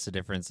notice a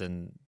difference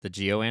in the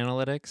geo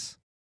analytics,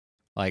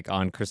 like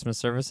on Christmas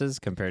services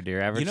compared to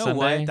your average You know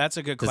Sunday? what? That's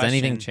a good Does question.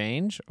 anything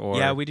change? Or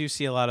Yeah, we do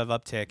see a lot of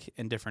uptick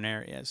in different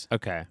areas.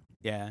 okay,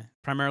 Yeah,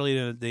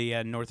 primarily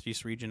the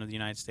northeast region of the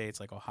United States,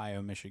 like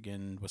Ohio,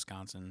 Michigan,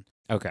 Wisconsin,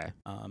 okay,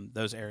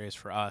 those areas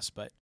for us.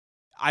 But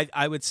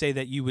I would say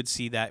that you would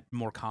see that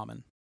more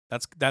common.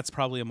 That's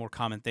probably a more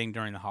common thing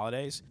during the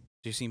holidays.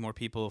 You see more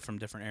people from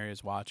different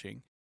areas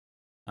watching.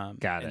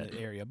 Got in it. the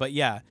area. But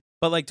yeah,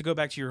 but like to go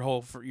back to your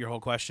whole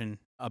question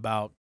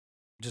about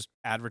just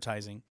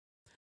advertising.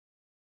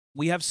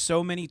 We have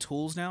so many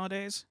tools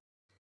nowadays.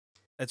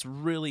 It's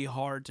really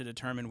hard to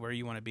determine where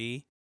you want to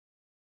be.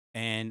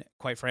 And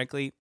quite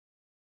frankly,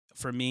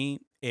 for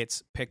me,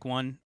 it's pick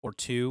one or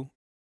two,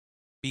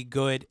 be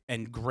good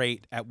and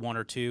great at one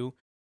or two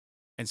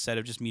instead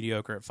of just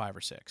mediocre at 5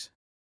 or 6.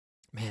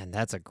 Man,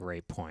 that's a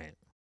great point.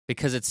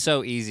 Because it's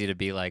so easy to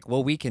be like,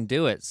 well, we can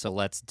do it, so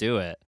let's do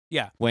it.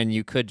 Yeah. When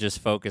you could just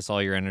focus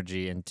all your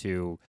energy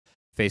into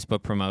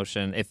Facebook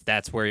promotion, if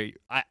that's where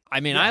I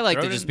mean, Yeah, I like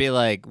throw to it just in- be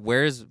like,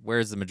 where's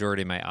the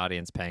majority of my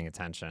audience paying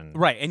attention?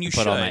 Right, and you Put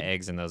should. all my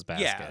eggs in those Yeah.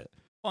 baskets.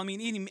 Well, I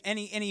mean,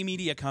 any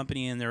media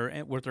company in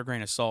their worth their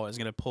grain of salt is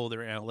going to pull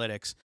their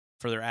analytics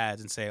for their ads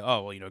and say,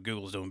 oh, well,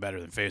 Google's doing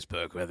better than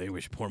Facebook. I think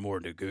we should pour more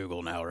into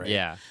Google now, right?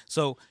 Yeah.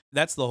 So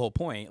that's the whole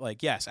point.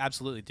 Like, yes,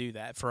 absolutely do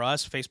that. For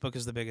us, Facebook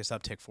is the biggest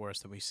uptick for us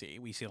that we see.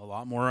 We see a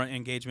lot more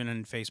engagement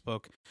in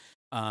Facebook.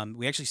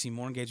 We actually see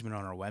more engagement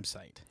on our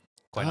website,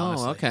 quite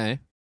honestly. Okay.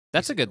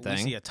 That's a good We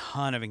see thing. a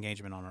ton of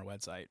engagement on our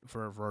website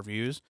for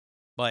reviews,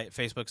 but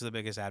Facebook's the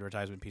biggest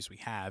advertisement piece we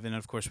have. And,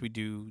 of course, we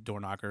do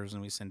door knockers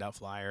and we send out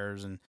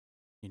flyers and,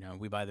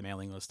 we buy the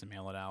mailing list and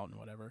mail it out and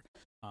whatever.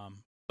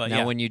 But Now,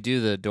 yeah. when you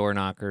do the door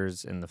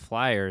knockers and the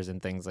flyers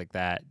and things like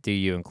that, do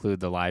you include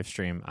the live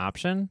stream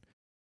option?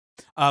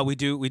 We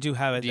do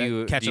have it. Do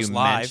you- catch do us you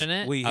live. mention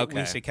it? We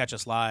Okay. say catch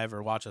us live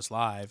or watch us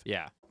live,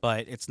 Yeah.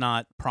 but it's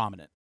not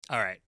prominent, All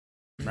right.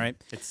 right?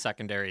 It's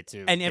secondary to.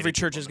 And every getting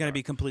church people is in going the to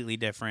be door. completely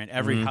different.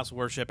 Every Mhm. house of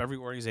worship, every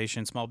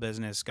organization, small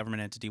business,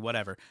 government entity,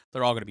 whatever,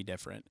 they're all going to be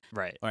different,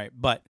 Right. right?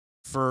 But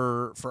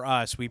for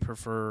us, we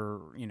prefer,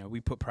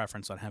 we put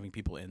preference on having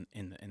people in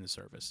the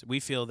service. We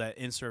feel that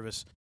in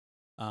service,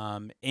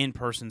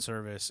 in-person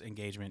service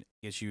engagement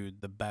gives you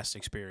the best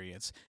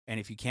experience, and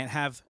if you can't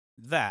have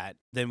that,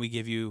 then we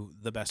give you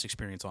the best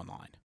experience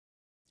online.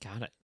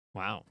 Got it.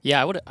 Wow.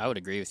 Yeah, I would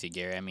agree with you,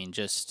 Gary. I mean,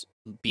 just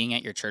being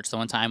at your church the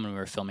one time when we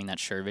were filming that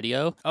Shure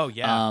video. Oh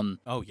yeah.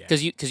 Oh yeah.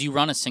 Because you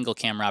run a single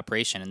camera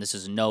operation, and this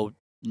is no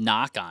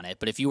knock on it.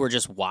 But if you were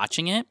just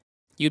watching it,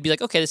 you'd be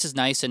like, okay, this is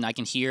nice, and I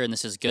can hear, and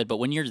this is good. But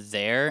when you're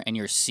there and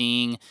you're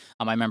seeing,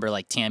 I remember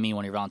like Tammy,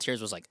 one of your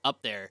volunteers, was like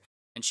up there,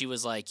 and she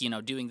was like,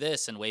 doing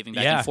this and waving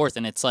back Yeah. and forth,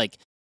 and it's like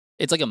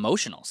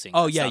emotional seeing.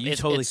 Oh, that yeah, stuff. you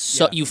It's totally-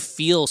 so yeah. you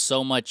feel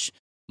so much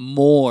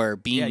more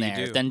being Yeah, you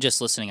there do. than just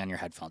listening on your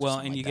headphones. or Well,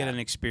 something and like you get that. an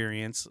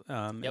experience.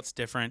 Yep. It's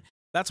different.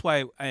 That's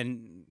why,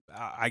 and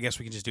I guess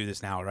we can just do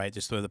this now, right?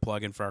 Just throw the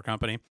plug in for our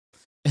company.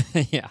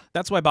 Yeah.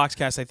 That's why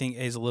Boxcast, I think,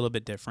 is a little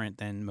bit different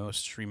than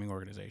most streaming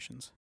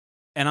organizations.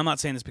 And I'm not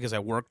saying this because I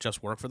work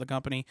for the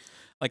company.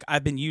 Like,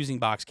 I've been using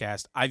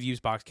Boxcast. I've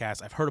used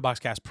Boxcast. I've heard of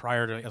Boxcast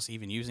prior to us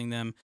even using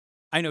them.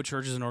 I know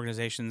churches and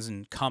organizations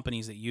and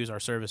companies that use our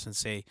service and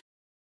say,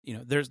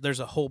 there's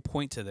a whole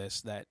point to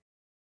this, that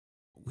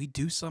we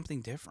do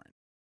something different.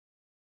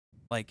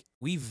 Like,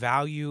 we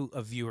value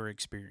a viewer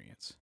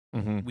experience.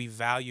 Mm-hmm. We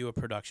value a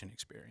production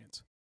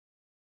experience.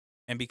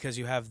 And because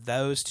you have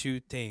those two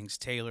things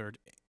tailored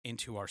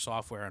into our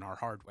software and our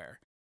hardware,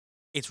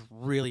 it's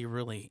really,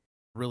 really,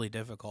 really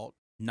difficult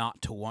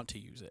not to want to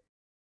use it.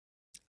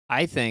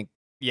 I think,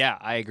 yeah,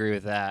 I agree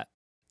with that.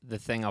 The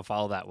thing I'll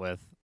follow that with,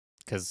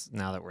 because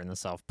now that we're in the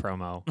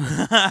self-promo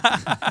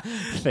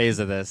phase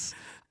of this,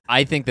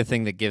 I think the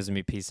thing that gives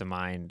me peace of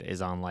mind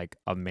is on like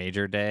a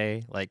major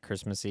day, like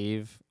Christmas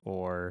Eve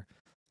or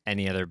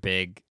any other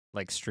big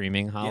like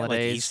streaming like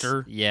holidays.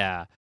 Easter.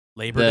 Yeah.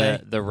 Labor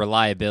Day. The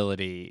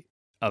reliability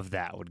of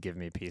that would give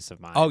me peace of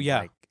mind. Oh,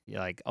 yeah.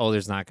 Like, oh,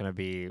 there's not going to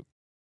be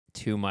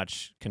too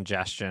much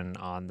congestion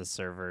on the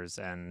servers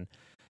and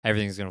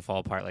everything's going to fall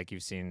apart like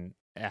you've seen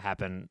it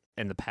happen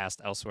in the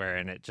past elsewhere.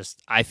 And it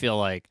just, I feel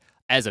like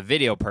as a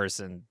video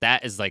person,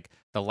 that is like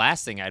the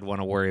last thing I'd want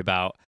to worry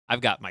about.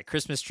 I've got my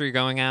Christmas tree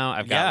going out.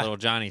 I've got Yeah. little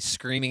Johnny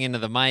screaming into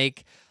the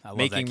mic, I love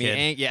making that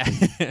me kid.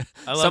 yeah.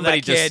 I love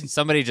that kid.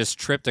 Somebody just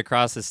tripped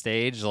across the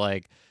stage.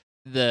 Like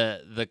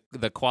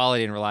the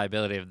quality and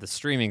reliability of the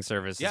streaming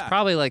service is Yeah.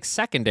 probably like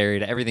secondary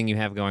to everything you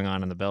have going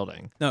on in the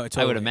building. No, it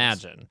totally I would is.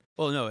 imagine.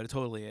 Well, no, it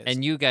totally is.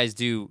 And you guys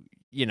do,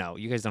 you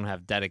guys don't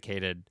have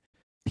dedicated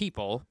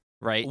people,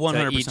 right?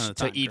 100% of the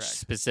time, to each correct.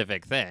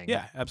 specific thing.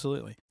 yeah,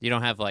 absolutely. You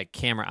don't have like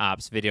camera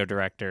ops, video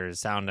directors,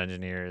 sound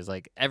engineers.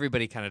 Like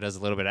everybody kind of does a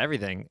little bit of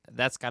everything.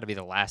 That's got to be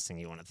the last thing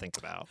you want to think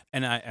about.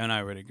 And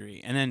I would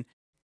agree. And then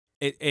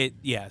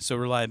Yeah. So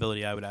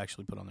reliability, I would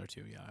actually put on there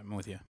too. Yeah, I'm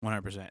with you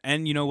 100%.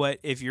 And you know what?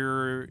 If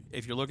you're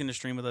looking to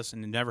stream with us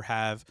and you never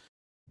have,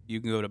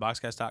 you can go to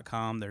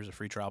boxcast.com. There's a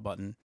free trial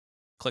button.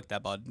 Click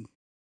that button.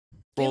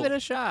 Give it a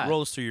shot.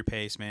 Roll us through your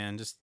pace, man.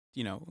 Just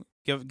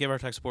give our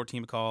tech support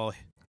team a call.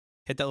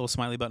 Hit that little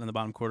smiley button in the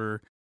bottom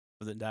quarter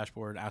of the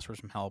dashboard. Ask for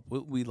some help.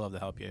 We'd love to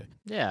help you.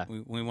 Yeah.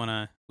 We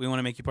wanna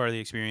make you part of the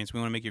experience. We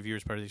want to make your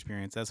viewers part of the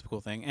experience. That's the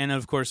cool thing. And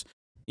of course,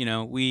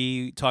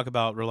 we talk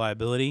about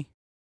reliability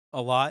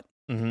a lot.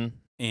 Mm-hmm.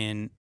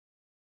 And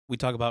we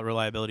talk about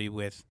reliability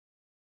with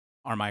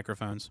our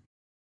microphones,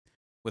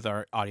 with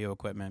our audio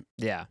equipment.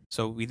 Yeah.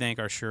 So we thank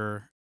our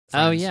Shure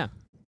Oh friends, yeah.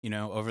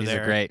 Over These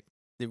there. are great.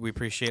 We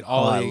appreciate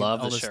Oh, I all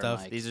love the this Shure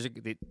stuff. mic. These are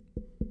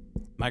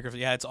Microphone.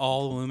 Yeah, it's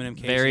all aluminum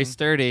casing. very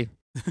sturdy.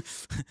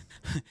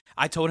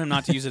 I told him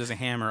not to use it as a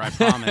hammer. I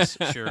promise.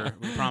 Sure,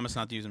 we promise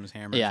not to use them as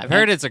hammers. Yeah. I've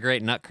heard it's a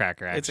great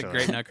nutcracker. Actually, It's a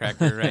great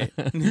nutcracker,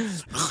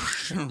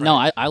 right? No,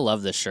 I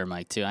love this Shure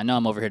mic too. I know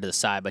I'm over here to the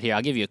side, but here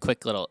I'll give you a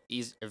quick little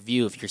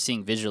view if you're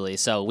seeing visually.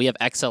 So we have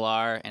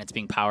XLR, and it's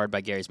being powered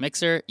by Gary's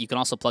mixer. You can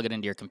also plug it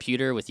into your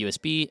computer with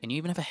USB, and you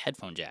even have a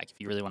headphone jack if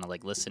you really want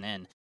to listen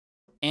in.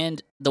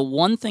 And the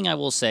one thing I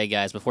will say,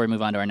 guys, before we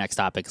move on to our next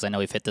topic, because I know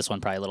we've hit this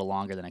one probably a little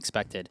longer than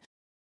expected,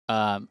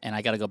 and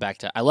I got to go back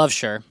to, I love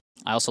Shure.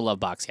 I also love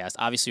Boxcast.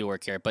 Obviously, we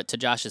work here, but to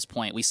Josh's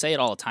point, we say it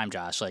all the time,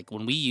 Josh. Like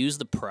when we use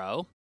the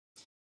Pro,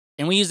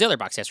 and we use the other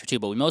Boxcaster too,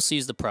 but we mostly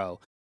use the Pro.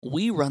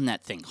 We run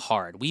that thing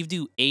hard. We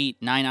do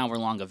 8-9 hour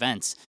long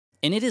events,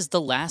 and it is the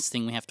last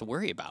thing we have to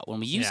worry about when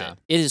we use Yeah. it.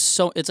 It is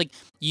so. It's like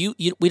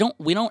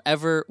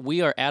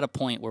we are at a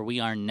point where we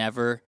are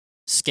never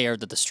scared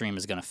that the stream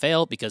is going to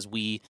fail because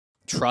we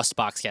trust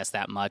Boxcast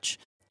that much,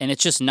 and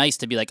it's just nice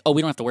to be like, oh,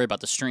 we don't have to worry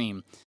about the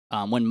stream.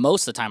 When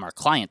most of the time our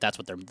client, that's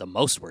what they're the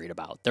most worried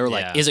about. They're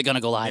Yeah. like, is it going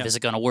to go live? Yeah. Is it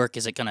going to work?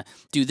 Is it going to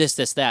do this,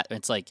 that? And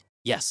it's like,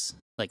 yes.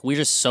 Like we're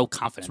just so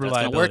confident that it's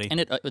going to work,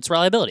 reliability. and it's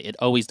reliability. It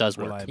always does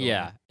work. Reliability.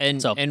 Yeah,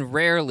 and So- and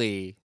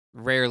rarely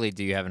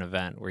do you have an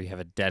event where you have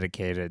a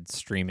dedicated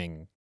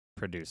streaming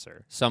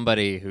producer,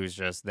 somebody who's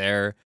just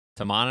there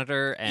to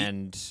monitor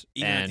and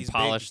even at these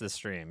polish the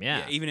stream.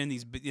 Yeah, even in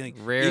these Rarely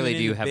even in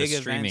do you the have a big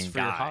events streaming for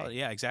your guy.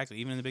 Yeah, exactly.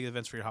 Even in the big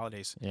events for your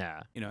holidays,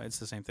 yeah. it's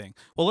the same thing.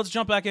 Well, let's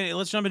jump back in.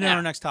 Let's jump into Yeah.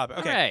 our next topic.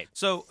 Okay. All right.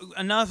 So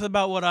enough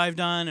about what I've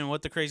done and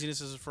what the craziness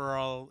is for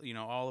all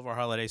of our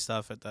holiday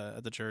stuff at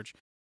the church.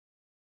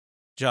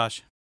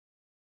 Josh,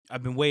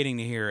 I've been waiting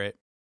to hear it.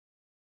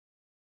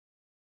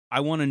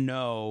 I want to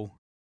know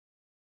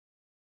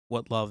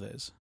what love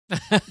is.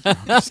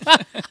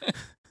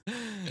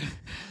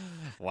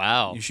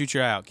 Wow. You shoot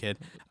your eye out, kid.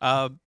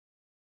 I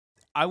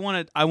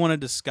want to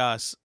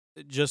discuss.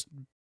 Just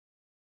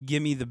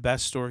give me the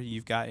best story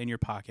you've got in your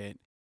pocket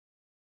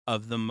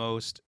of the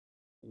most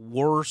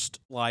worst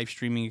live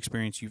streaming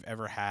experience you've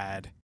ever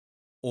had,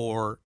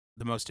 or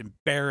the most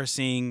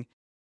embarrassing,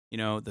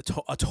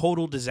 a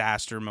total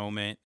disaster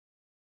moment.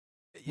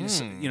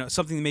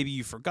 Something that maybe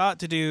you forgot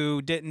to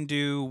do, didn't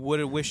do, would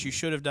have wished you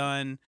should have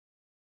done.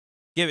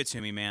 Give it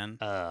to me, man.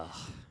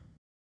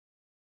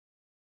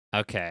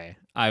 Okay,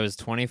 I was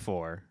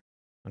 24,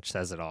 which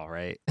says it all,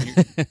 right?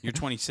 You're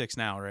 26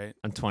 now, right?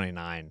 I'm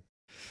 29.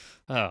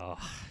 Oh,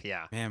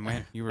 yeah.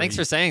 Man, you were. Thanks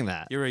for saying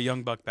that. You were a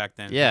young buck back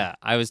then. Yeah,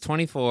 I was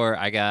 24.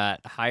 I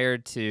got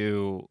hired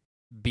to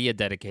be a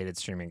dedicated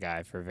streaming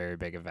guy for a very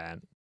big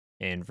event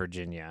in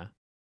Virginia.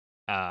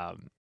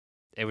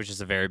 It was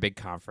just a very big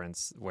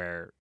conference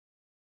where,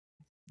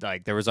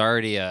 like, there was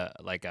already a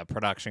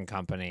production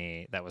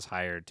company that was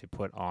hired to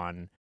put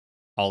on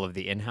all of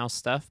the in-house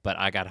stuff, but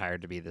I got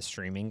hired to be the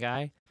streaming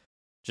guy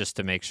just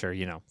to make sure,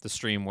 the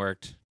stream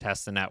worked,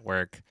 test the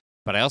network.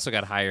 But I also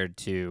got hired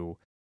to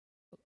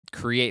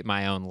create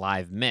my own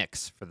live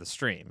mix for the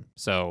stream.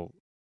 So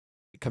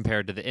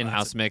compared to the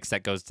in-house mix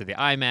that goes to the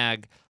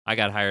iMag, I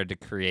got hired to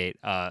create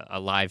a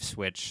live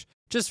switch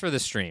just for the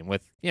stream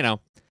with,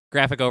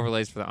 graphic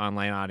overlays for the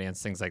online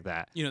audience, things like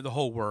that. The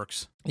whole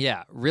works.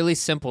 Yeah, really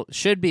simple.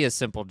 Should be a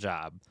simple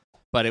job,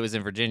 but it was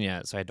in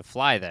Virginia, so I had to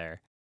fly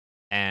there.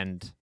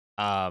 And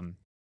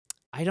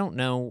I don't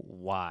know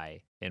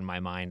why in my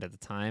mind at the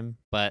time,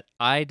 but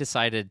I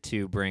decided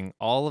to bring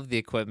all of the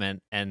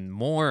equipment and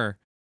more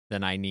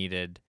than I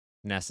needed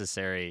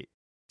necessary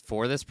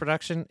for this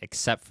production,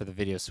 except for the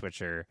video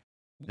switcher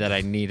that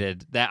I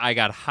needed, that I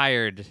got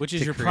hired, Which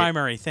is to your create.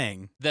 primary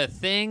thing. The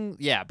thing,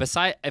 yeah.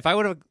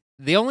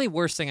 The only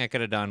worst thing I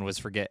could have done was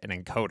forget an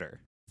encoder.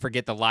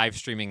 Forget the live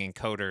streaming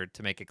encoder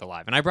to make it go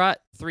live. And I brought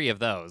 3 of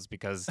those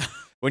because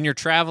when you're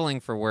traveling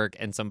for work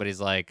and somebody's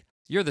like,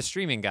 you're the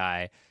streaming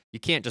guy, you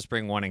can't just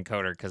bring one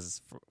encoder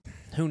because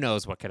who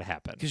knows what could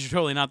happen. Because you're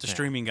totally not the Yeah.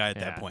 streaming guy at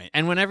Yeah. that point.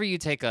 And whenever you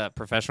take a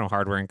professional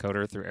hardware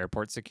encoder through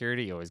airport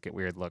security, you always get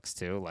weird looks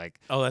too. Like,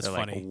 Oh, that's they're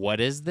funny. like,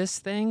 what is this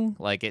thing?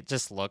 Like, it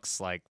just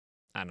looks like,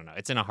 I don't know.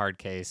 It's in a hard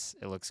case.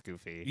 It looks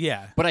goofy.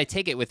 Yeah. But I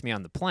take it with me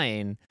on the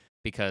plane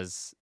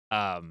because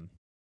I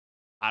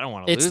don't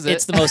want to lose it.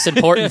 It's the most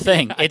important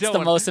thing. I It's don't the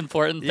wanna- most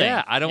important thing.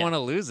 Yeah, I don't want to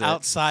lose it.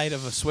 Outside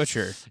of a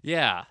switcher.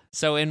 Yeah.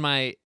 So in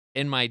my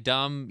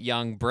dumb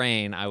young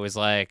brain, I was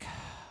like,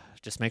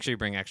 just make sure you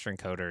bring extra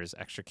encoders,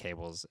 extra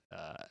cables,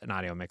 an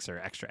audio mixer,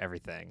 extra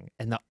everything.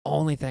 And the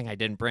only thing I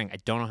didn't bring, I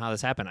don't know how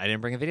this happened, I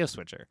didn't bring a video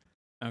switcher.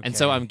 Okay. And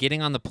so I'm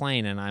getting on the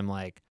plane and I'm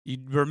like, You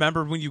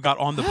remember when you got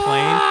on the plane?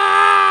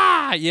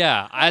 ah!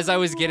 Yeah. As I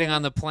was getting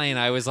on the plane,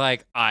 I was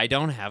like, I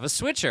don't have a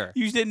switcher.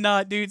 You did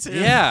not, dude.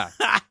 Yeah.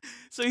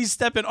 So he's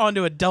stepping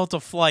onto a Delta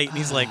flight, and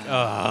he's like,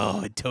 "Oh,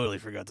 I totally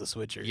forgot the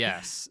switcher."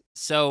 Yes.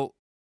 So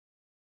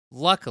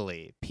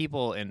luckily,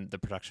 people in the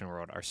production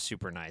world are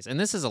super nice. And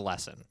this is a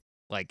lesson,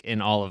 like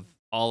in all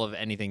of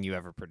anything you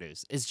ever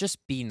produce, is just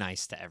be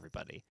nice to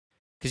everybody.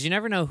 Because you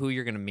never know who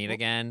you're going to meet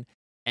again,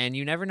 and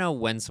you never know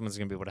when someone's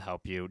going to be able to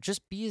help you.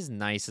 Just be as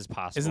nice as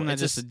possible. Isn't that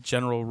just a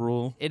general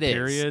rule? It is.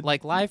 Period.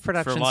 Like live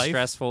production's life?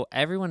 stressful.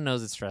 Everyone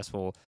knows it's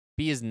stressful.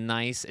 Be as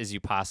nice as you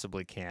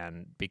possibly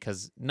can,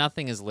 because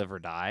nothing is live or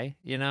die,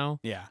 you know?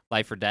 Yeah.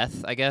 Life or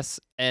death, I guess.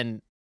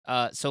 And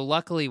so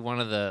luckily, one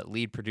of the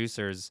lead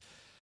producers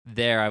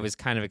there, I was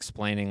kind of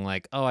explaining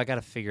like, oh, I got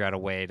to figure out a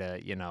way to,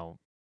 you know,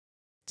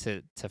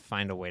 to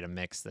find a way to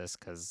mix this,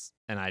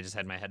 and I just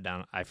had my head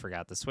down. I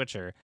forgot the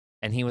switcher.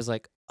 And he was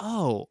like,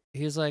 oh,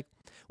 he was like,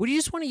 would you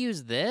just want to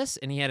use this?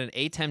 And he had an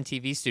ATEM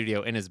TV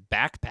studio in his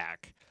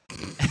backpack.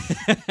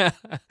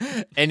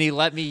 And he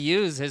let me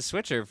use his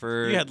switcher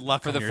for You had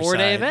luck for on the your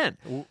 4-day side.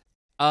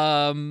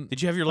 event.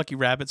 Did you have your lucky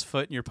rabbit's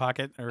foot in your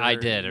pocket? Or I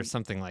did, or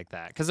something like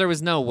that. Because there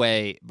was no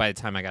way by the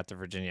time I got to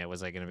Virginia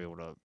was I going to be able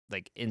to,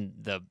 like, in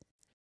the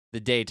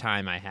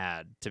daytime I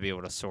had to be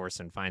able to source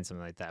and find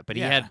something like that. But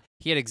he had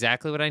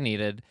exactly what I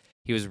needed.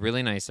 He was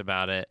really nice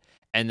about it.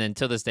 And then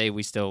till this day,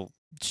 we still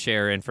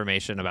share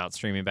information about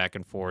streaming back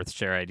and forth,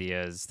 share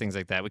ideas, things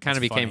like that. We kind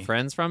of became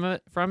friends from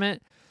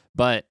it.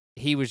 But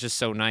he was just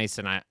so nice,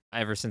 and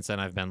ever since then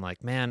I've been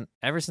like, man,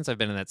 ever since I've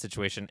been in that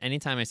situation,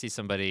 anytime I see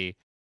somebody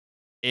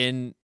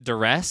in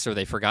duress or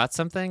they forgot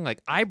something, like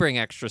I bring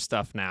extra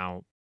stuff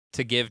now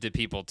to give to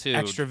people too.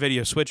 Extra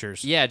video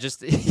switchers. Yeah,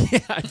 just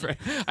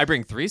I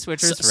bring 3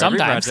 switchers for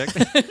sometimes. every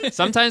project.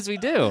 Sometimes we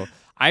do.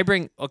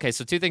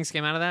 So 2 things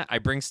came out of that. I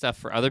bring stuff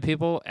for other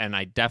people, and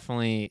I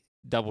definitely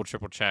double,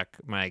 triple check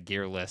my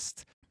gear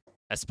list,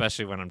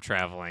 especially when I'm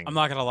traveling. I'm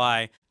not gonna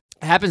lie.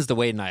 It happens to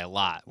Wade and I a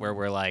lot, where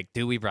we're like,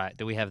 do we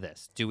have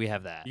this? Do we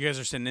have that? You guys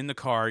are sitting in the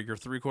car. You're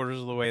 3/4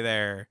 of the way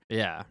there,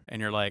 Yeah. and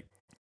you're like,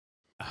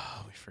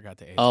 "Oh, we forgot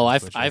the." Oh,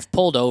 switcher." I've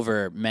pulled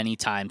over many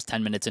times,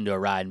 10 minutes into a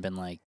ride, and been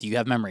like, "Do you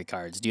have memory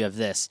cards? Do you have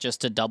this?"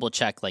 Just to double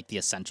check like the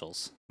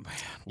essentials.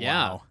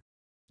 Yeah. Wow.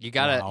 You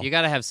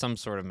gotta have some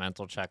sort of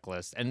mental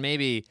checklist, and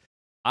maybe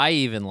I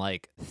even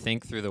like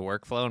think through the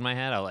workflow in my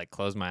head. I'll like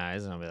close my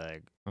eyes and I'll be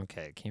like,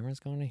 okay, camera's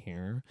going to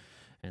here,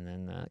 and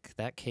then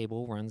that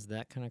cable runs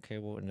that kind of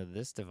cable into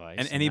this device.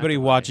 And that anybody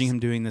device. watching him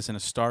doing this in a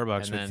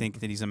Starbucks And would then- think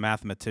that he's a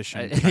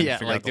mathematician. trying to yeah,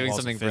 figure like out the doing laws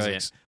of something physics.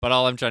 brilliant. But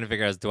all I'm trying to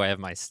figure out is, do I have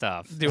my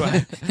stuff? Do I? I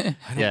don't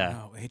Yeah.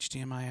 know.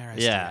 HDMI or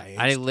SDI? Yeah,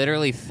 I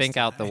literally HDMI, think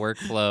out the SDI.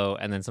 workflow,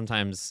 and then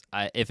sometimes,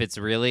 if it's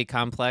really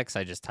complex,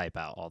 I just type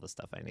out all the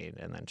stuff I need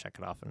and then check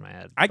it off in my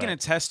head. I can But-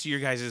 attest to your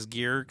guys'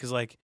 gear because,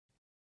 like,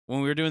 when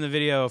we were doing the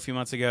video a few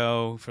months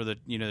ago for the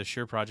the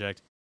Shure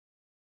project,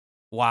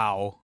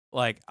 wow,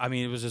 like I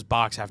mean, it was just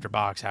box after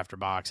box after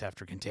box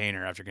after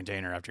container after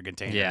container after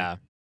container. yeah.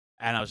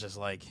 and I was just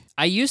like,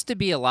 I used to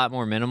be a lot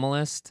more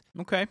minimalist,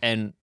 okay,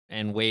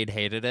 and Wade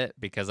hated it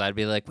because I'd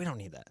be like, we don't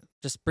need that.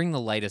 Just bring the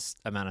lightest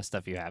amount of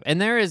stuff you have. And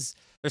there's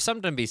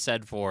something to be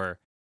said for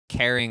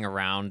carrying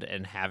around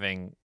and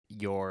having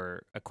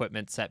your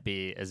equipment set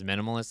be as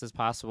minimalist as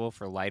possible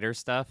for lighter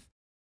stuff.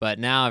 But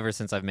now, ever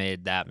since I've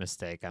made that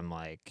mistake, I'm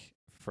like,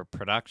 for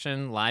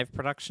production, live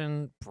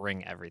production,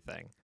 bring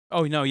everything.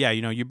 oh no, yeah,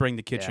 you bring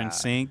the kitchen Yeah.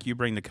 sink, you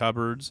bring the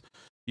cupboards,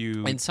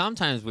 you And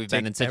sometimes we've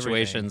been Take in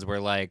situations where,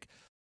 like,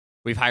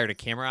 we've hired a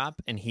camera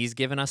op and he's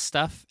given us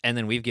stuff, and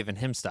then we've given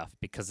him stuff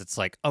because it's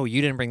like, oh,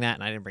 you didn't bring that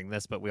and I didn't bring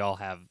this, but we all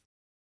have,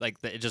 like,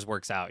 it just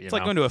works out. it's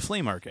like going to a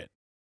flea market.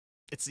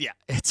 It's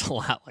a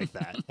lot like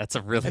that. That's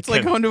a really It's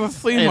like good- going to a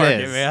flea It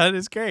market, is. man.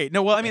 It's great.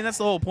 No, well, I mean that's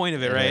the whole point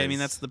of it, It right? I is. mean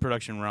that's the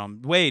production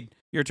realm. Wade,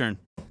 your turn.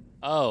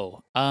 Oh,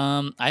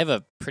 I have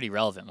a pretty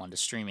relevant one to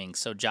streaming.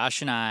 So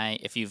Josh and I,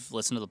 if you've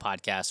listened to the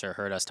podcast or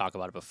heard us talk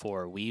about it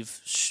before, we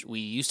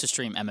used to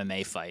stream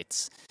MMA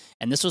fights,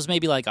 and this was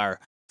maybe like our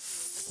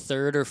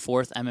 3rd or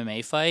 4th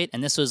MMA fight,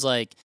 and this was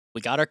like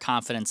we got our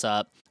confidence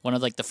up. One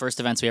of like the first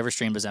events we ever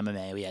streamed was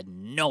MMA. We had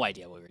no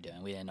idea what we were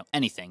doing. We didn't know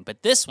anything.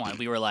 But this one,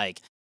 we were like,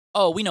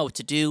 oh, we know what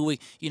to do. We're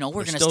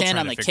going to stand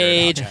on the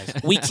cage.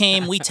 We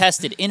came, we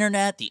tested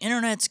internet. The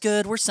internet's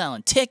good. We're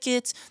selling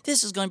tickets.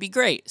 This is going to be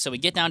great. So we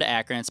get down to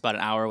Akron. It's about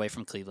an hour away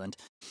from Cleveland.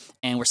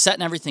 And we're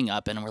setting everything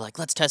up. And we're like,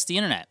 let's test the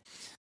internet.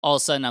 All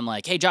of a sudden, I'm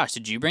like, hey, Josh,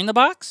 did you bring the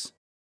box?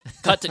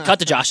 Cut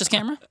to Josh's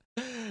camera.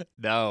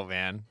 No,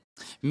 man.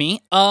 Me?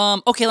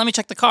 Okay, let me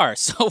check the car.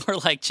 So we're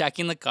like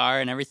checking the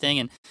car and everything,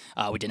 and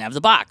we didn't have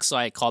the box. So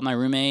I called my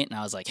roommate and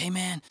I was like, hey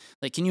man,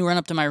 like, can you run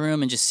up to my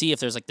room and just see if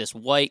there's like this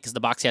white, because the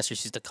box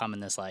casters used to come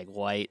in this like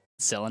white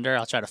cylinder.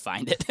 I'll try to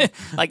find it.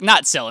 Like,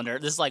 not cylinder,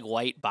 this like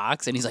white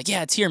box. And he's like,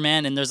 yeah, it's here,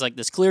 man. And there's like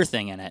this clear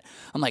thing in it.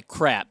 I'm like,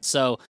 crap.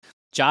 So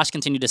Josh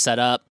continued to set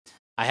up.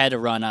 I had to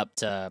run up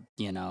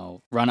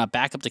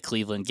back up to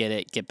Cleveland,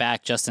 get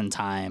back just in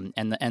time,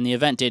 and the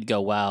event did go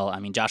well. I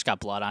mean, Josh got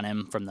blood on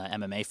him from the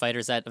MMA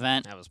fighters that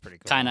event. That was pretty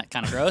cool. Kind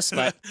of gross,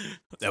 but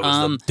that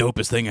was the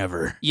dopest thing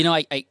ever.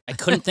 I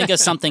couldn't think of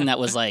something that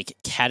was like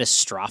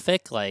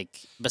catastrophic,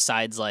 like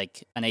besides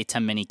like an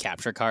A10 mini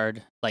capture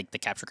card, like the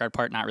capture card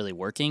part not really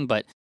working.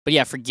 But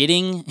yeah,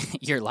 forgetting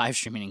your live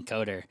streaming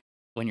encoder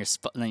when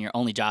your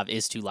only job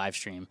is to live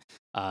stream,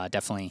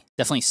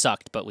 definitely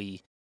sucked. But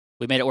we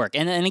made it work.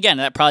 And again,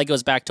 that probably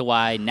goes back to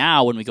why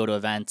now when we go to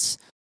events,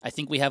 I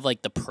think we have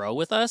like the pro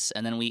with us,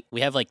 and then we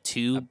have like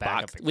two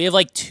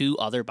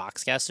other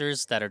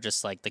boxcasters that are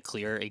just like the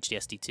clear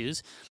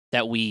HDSD2s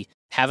that we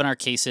have in our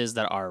cases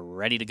that are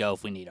ready to go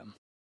if we need them.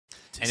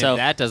 And if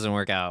that doesn't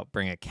work out,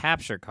 bring a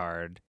capture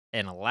card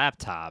and a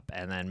laptop,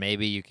 and then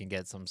maybe you can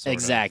get some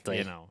sort of,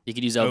 you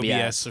could use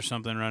OBS or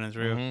something running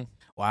through. Mm-hmm.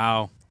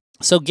 Wow.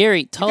 So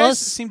Gary, tell us.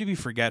 Seem to be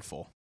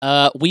forgetful.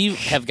 We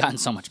have gotten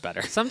so much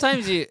better.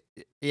 Sometimes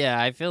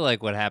I feel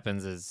like what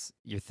happens is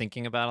you're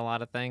thinking about a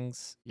lot of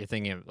things. You're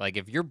thinking of, like,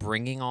 if you're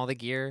bringing all the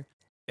gear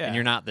and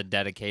you're not the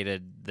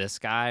dedicated this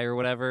guy or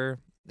whatever,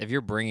 if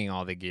you're bringing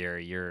all the gear,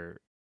 you're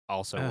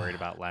also worried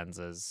about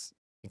lenses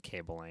and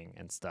cabling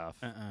and stuff.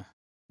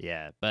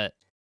 Yeah, but,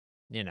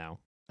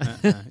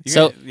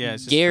 So,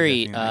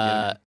 Gary,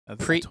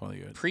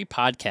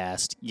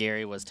 pre-podcast,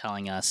 Gary was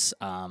telling us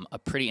a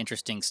pretty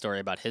interesting story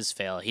about his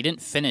fail. He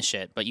didn't finish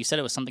it, but you said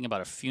it was something about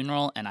a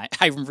funeral, and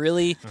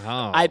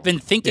I've been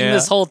thinking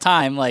this whole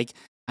time, like,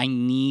 I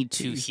need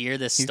to hear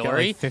this story. Got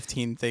like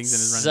 15 things in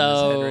his head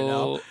right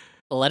now.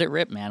 Let it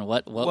rip, man.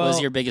 What was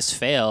your biggest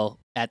fail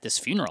at this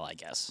funeral, I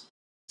guess?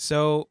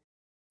 So,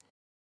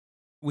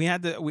 we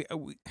had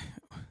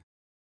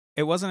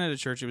it wasn't at a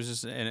church. It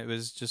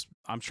was just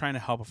I'm trying to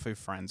help a few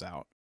friends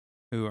out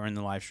who are in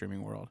the live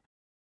streaming world,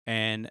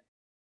 and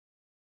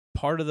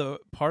part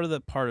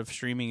of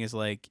streaming is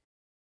like,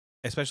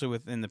 especially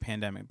within the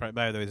pandemic.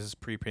 By the way, this is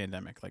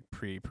pre-pandemic, like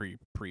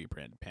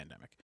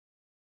pre-pandemic.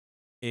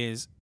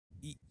 Is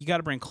you got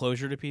to bring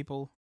closure to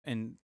people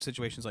in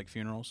situations like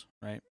funerals,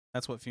 right?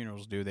 That's what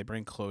funerals do. They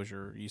bring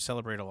closure. You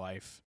celebrate a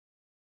life,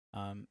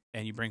 and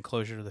you bring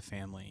closure to the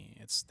family.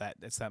 It's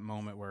that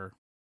moment where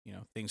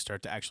things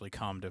start to actually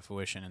come to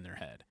fruition in their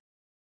head.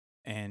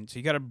 And so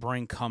you got to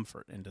bring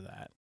comfort into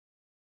that.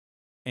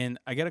 And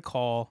I get a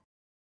call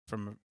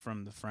from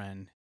the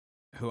friend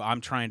who I'm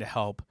trying to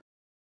help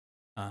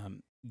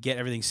get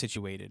everything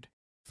situated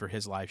for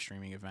his live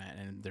streaming event,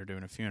 and they're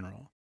doing a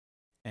funeral.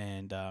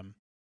 And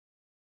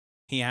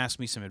he asked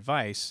me some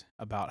advice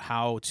about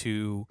how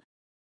to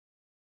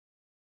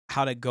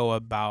go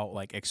about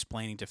like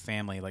explaining to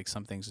family like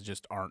some things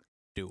just aren't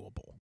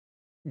doable.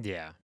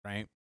 Yeah.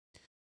 Right?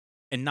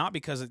 And not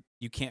because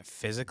you can't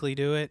physically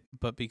do it,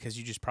 but because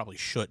you just probably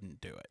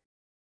shouldn't do it.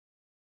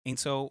 And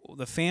so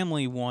the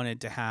family wanted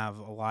to have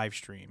a live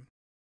stream.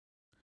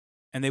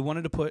 And they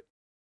wanted to put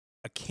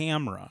a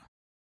camera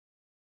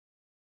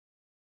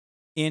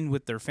in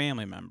with their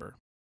family member.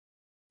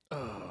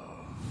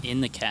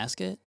 In the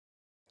casket?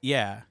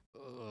 Yeah.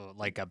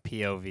 Like a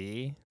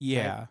POV?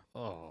 Yeah.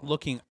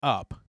 Looking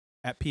up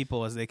at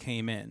people as they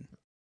came in.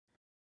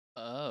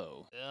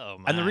 Oh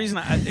my. And the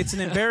reason it's an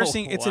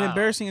embarrassing it's an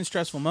embarrassing and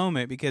stressful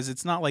moment because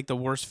it's not like the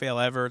worst fail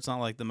ever. It's not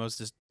like the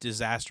most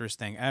disastrous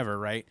thing ever,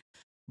 right?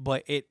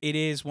 But it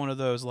is one of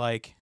those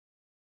like,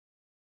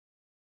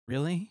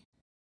 really?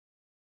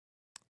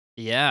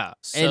 Yeah.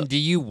 And do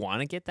you want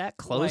to get that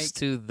close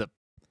to the?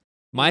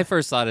 My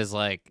first thought is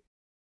like,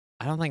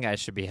 I don't think I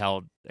should be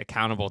held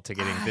accountable to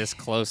getting this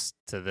close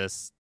to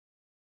this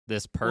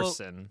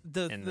person.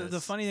 Well,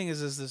 the funny thing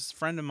is this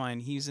friend of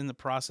mine, he's in the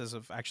process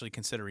of actually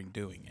considering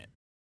doing it.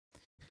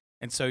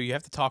 And so you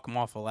have to talk him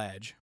off a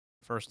ledge,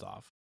 first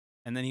off.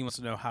 And then he wants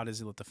to know, how does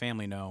he let the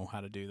family know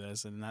how to do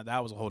this? And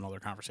that was a whole nother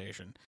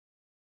conversation.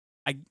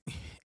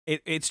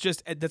 It's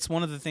just, that's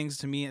one of the things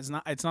to me, it's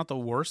not the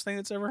worst thing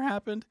that's ever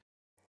happened.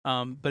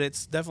 But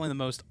it's definitely the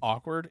most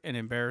awkward and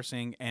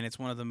embarrassing, and it's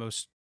one of the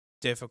most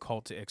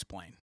difficult to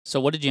explain. So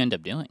what did you end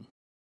up doing?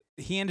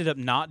 He ended up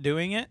not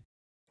doing it.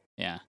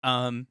 Yeah.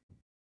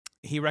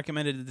 He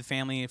recommended to the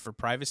family for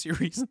privacy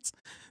reasons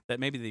that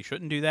maybe they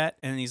shouldn't do that.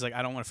 And he's like,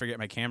 I don't want to forget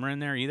my camera in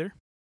there either.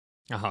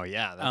 Oh,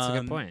 yeah. That's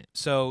a good point.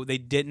 So they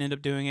didn't end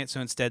up doing it.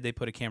 So instead, they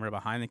put a camera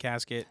behind the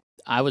casket.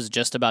 I was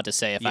just about to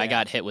say, if I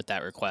got hit with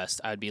that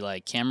request, I'd be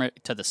like, camera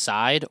to the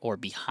side or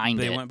behind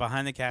it. They went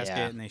behind the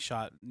casket and they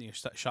shot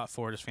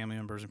forward as family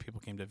members, and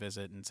people came to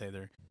visit and say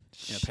they're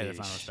pay their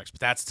final respects. But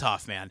that's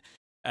tough, man.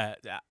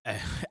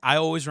 I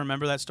always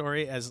remember that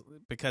story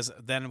because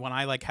then when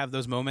I like have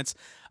those moments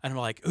and I'm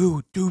like,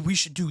 ooh, dude, we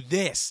should do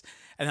this,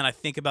 and then I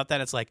think about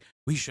that, it's like,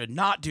 we should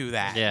not do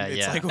that.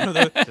 It's like one of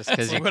those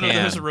one of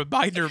those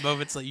reminder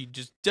moments that you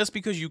just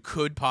because you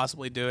could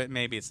possibly do it,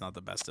 maybe it's not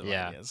the best of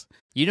ideas.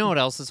 You know what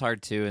else is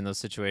hard too in those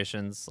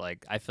situations?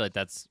 Like, I feel like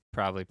that's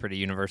probably pretty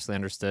universally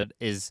understood,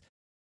 is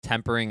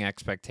tempering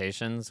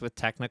expectations with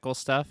technical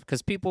stuff,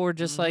 because people were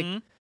just like,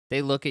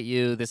 they look at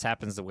you. This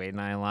happens to Wade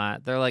and I a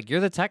lot. They're like, you're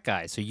the tech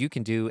guy, so you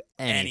can do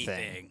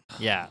anything.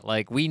 Yeah,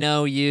 like, we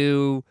know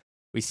you.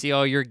 we see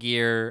all your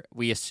gear.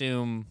 We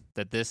assume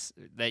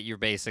that you're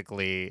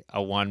basically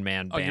a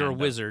one-man Oh, band. you're a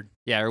wizard.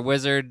 Yeah, you're a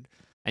wizard,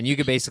 and you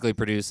could basically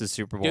produce the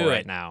Super Bowl Do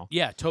right it. now.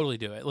 Yeah, totally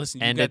do it.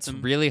 Listen, you And got it's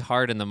some really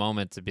hard in the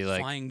moment to be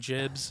like, flying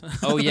jibs.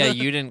 oh yeah,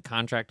 you didn't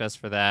contract us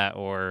for that,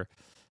 or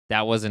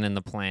that wasn't in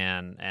the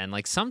plan. And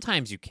like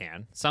sometimes you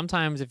can.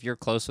 Sometimes if you're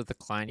close with the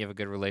client, you have a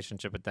good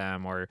relationship with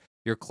them, or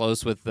you're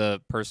close with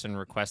the person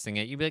requesting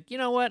it, you'd be like, you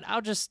know what?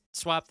 I'll just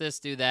swap this,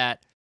 do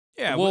that.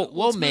 Yeah, we'll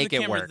let's move make the it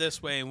camera work.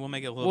 this way, and we'll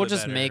make it a little. We'll bit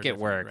just better make or it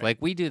different, work. right. Like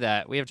we do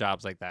that. We have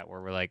jobs like that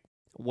where we're like,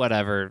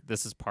 whatever.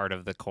 This is part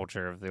of the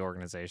culture of the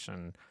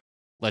organization.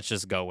 Let's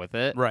just go with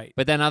it. Right.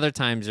 But then other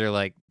times you're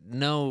like,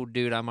 no,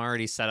 dude, I'm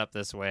already set up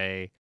this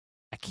way.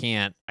 I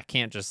can't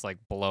just like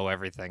blow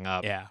everything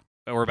up. Yeah.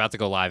 We're about to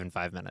go live in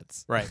 5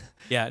 minutes. Right.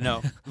 Yeah.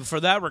 No. For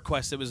that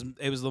request, it was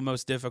the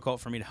most difficult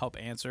for me to help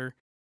answer.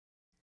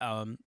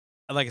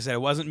 Like I said,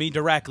 it wasn't me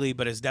directly,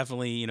 but it's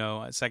definitely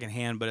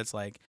secondhand. But it's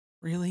like,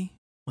 really,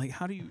 like,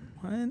 how do you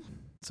what?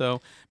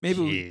 So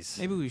maybe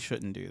we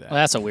shouldn't do that. Well,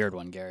 that's a weird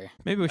one, Gary.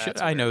 Maybe we should.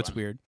 That's a I weird know it's one.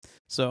 weird.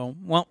 So,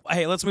 well,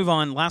 hey, let's move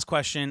on. Last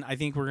question. I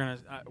think we're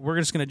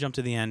just gonna jump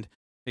to the end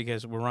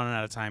because we're running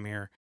out of time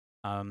here.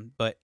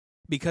 But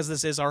because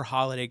this is our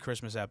holiday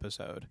Christmas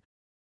episode,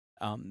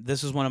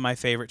 this is one of my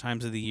favorite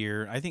times of the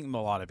year. I think a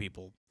lot of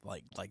people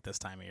like this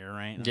time of year,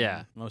 right?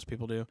 Yeah. Most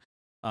people do.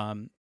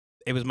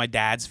 It was my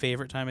dad's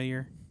favorite time of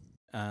year.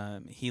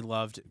 He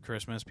loved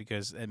Christmas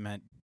because it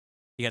meant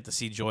you got to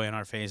see joy on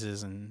our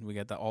faces, and we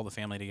got all the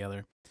family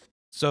together.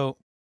 So,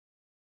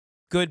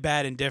 good,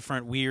 bad,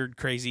 indifferent, weird,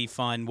 crazy,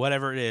 fun,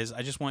 whatever it is,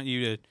 I just want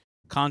you to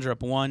conjure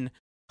up one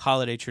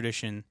holiday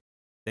tradition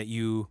that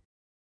you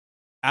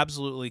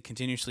absolutely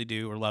continuously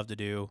do or love to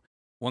do,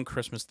 one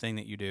Christmas thing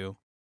that you do.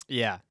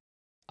 Yeah.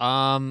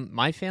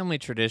 My family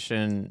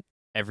tradition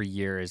every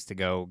year is to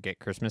go get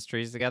Christmas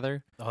trees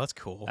together Oh, that's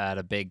cool. at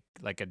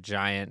a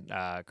giant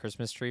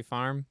Christmas tree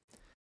farm.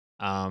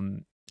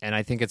 And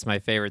I think it's my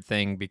favorite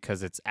thing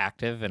because it's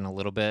active and a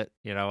little bit,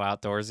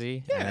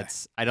 outdoorsy. Yeah. And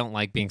I don't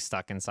like being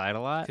stuck inside a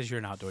lot. Because you're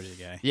an outdoorsy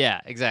guy. Yeah,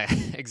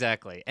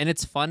 exactly. And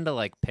it's fun to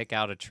like pick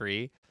out a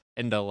tree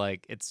and to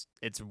like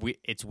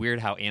it's weird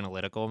how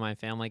analytical my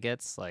family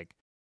gets. Like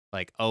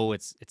oh,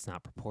 it's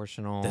not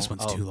proportional. This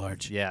one's Oh, too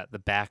large. Yeah, the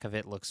back of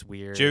it looks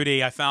weird.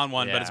 Judy, I found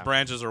one, but its Yeah.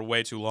 branches are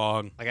way too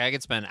long. Like I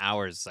could spend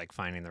hours like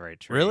finding the right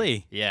tree.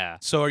 Really? Yeah.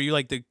 So are you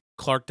like the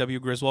Clark W.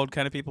 Griswold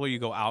kind of people? You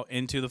go out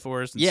into the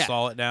forest and Yeah.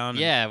 saw it down?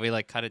 Yeah, we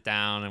like cut it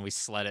down and we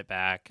sled it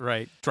back.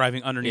 Right.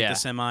 Driving underneath Yeah. the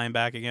semi and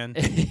back again.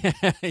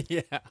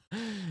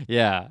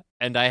 Yeah.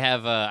 And I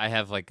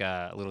have like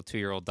a little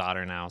 2-year-old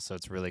daughter now, so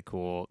it's really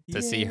cool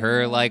to see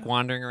her like Yeah.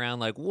 wandering around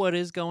like, what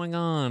is going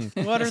on?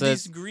 What are So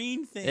these it's-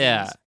 green things?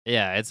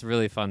 Yeah, it's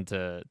really fun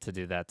to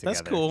do that together.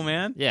 That's cool,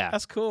 man. Yeah.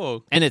 That's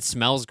cool. And it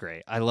smells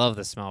great. I love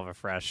the smell of a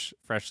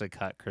freshly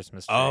cut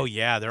Christmas tree. Oh,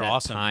 yeah. They're That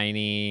awesome.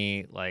 Tiny,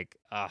 It's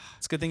a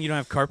good thing you don't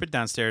have carpet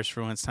downstairs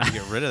for when it's time to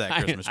get rid of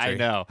that Christmas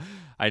tree.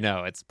 I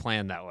know. It's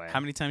planned that way. How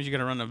many times you got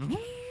to run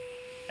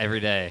Every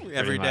day.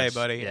 every pretty day, much.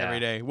 buddy? Yeah.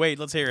 Every day. Wait,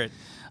 let's hear it.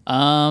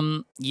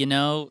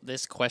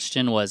 This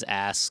question was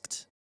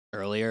asked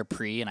earlier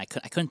and I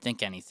couldn't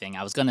think anything.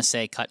 I was gonna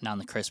say cutting down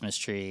the Christmas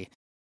tree,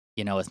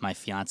 with my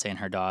fiance and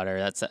her daughter.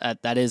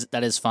 That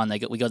is fun.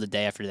 We go the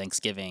day after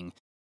Thanksgiving.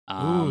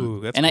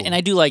 Ooh, that's and cool.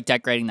 I do like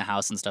decorating the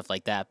house and stuff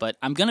like that. But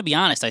I'm gonna be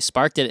honest, I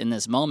sparked it in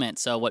this moment.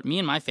 So what me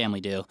and my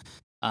family do,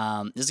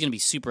 this is gonna be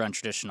super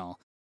untraditional,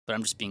 but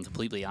I'm just being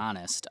completely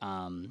honest. I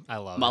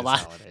love A those lot-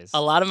 holidays.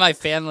 A lot of my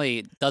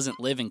family doesn't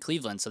live in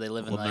Cleveland, so they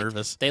live A in little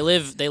nervous. they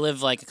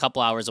live like a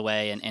couple hours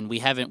away, and we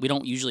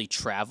don't usually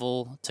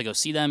travel to go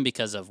see them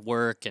because of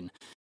work, and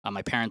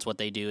my parents, what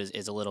they do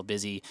is a little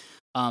busy.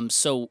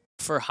 So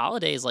for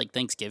holidays like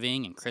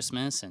Thanksgiving and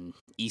Christmas and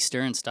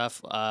Easter and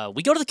stuff,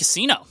 we go to the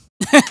casino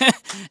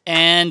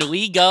and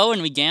we go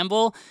and we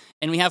gamble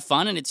and we have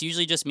fun, and it's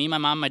usually just me, my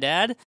mom, my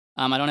dad.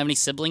 I don't have any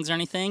siblings or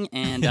anything,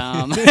 and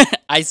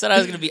I said I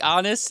was going to be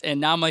honest, and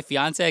now my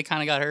fiance, I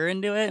kind of got her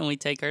into it, and we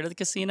take her to the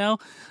casino.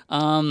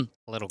 A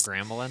little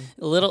grambling.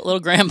 A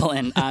little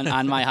grambling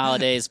on my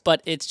holidays,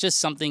 but it's just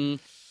something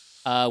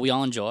we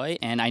all enjoy,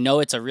 and I know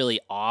it's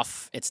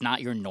it's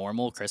not your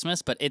normal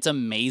Christmas, but it's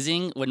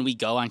amazing when we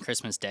go on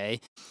Christmas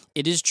Day.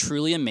 It is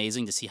truly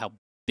amazing to see how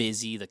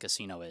busy the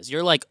casino is.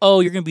 You're like, oh,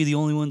 you're going to be the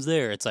only ones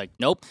there. It's like,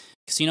 nope,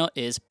 casino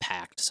is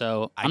packed.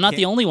 So I'm not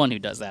the only one who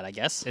does that, I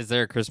guess. Is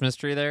there a Christmas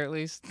tree there at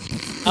least?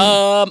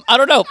 I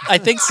don't know. I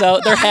think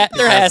so. There has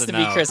doesn't to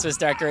be know. Christmas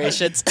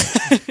decorations.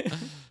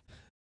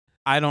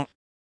 I'm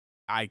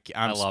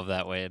I love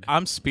that, Wade.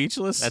 I'm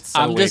speechless. That's so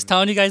I'm just Wade.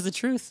 telling you guys the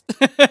truth.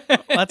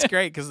 That's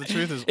great because the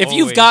truth is. If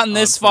you've always gotten on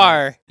this point.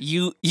 far,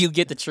 you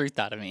get the truth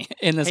out of me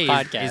in this Hey,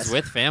 podcast. He's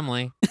with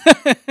family.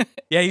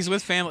 Yeah, he's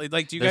with family.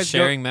 Like, do you They're guys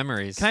sharing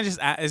memories. Can I just?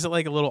 Is it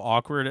like a little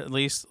awkward at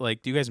least?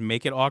 Like, do you guys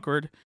make it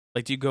awkward?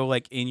 Like, do you go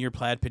like in your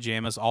plaid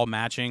pajamas, all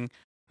matching?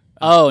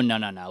 Oh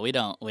no, we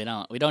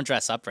don't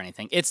dress up or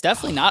anything. It's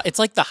definitely not. It's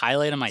like the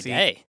highlight of my See,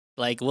 day.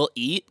 Like we'll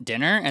eat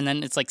dinner and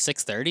then it's like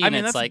 6:30 I and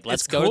mean, it's that's like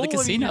let's it's go cool to the if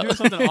casino. you're doing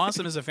something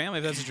awesome as a family.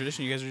 If that's a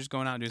tradition, you guys are just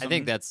going out and doing I something.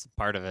 think that's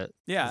part of it.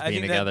 yeah, is I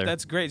being think together.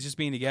 that's great. It's just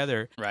being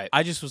together. Right.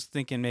 I just was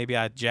thinking maybe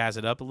I'd jazz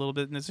it up a little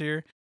bit this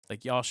year.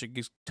 Like y'all should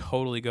just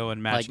totally go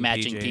and Like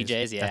matching matching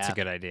PJs, yeah. That's a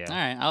good idea. All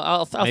right,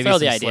 I'll Maybe throw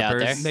the some idea out there.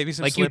 slippers. Maybe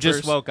some like slippers. you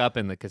just woke up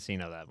in the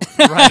casino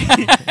that morning.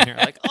 Right. And you're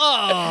like,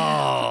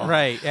 oh,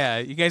 Right, yeah.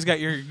 You guys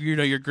got your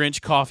your Grinch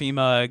coffee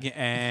mug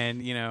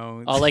and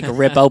I'll like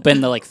rip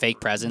open the like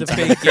fake presents the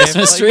under fake the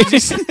Christmas gift. tree.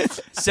 Like,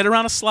 just sit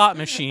around a slot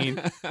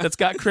machine that's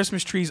got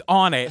Christmas trees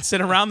on it.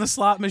 Sit around the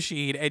slot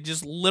machine and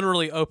just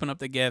literally open up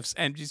the gifts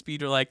and just be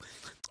like,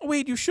 oh,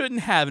 wait, you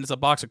shouldn't have. And it's a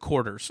box of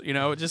quarters,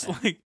 just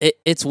like.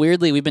 It's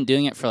weirdly we've been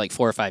doing it for like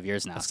 4 or 5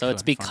 years now, That's so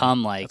it's kinda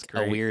become funny. like That's a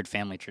great. weird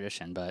family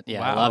tradition. But yeah,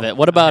 Wow. I love it.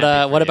 What I'm about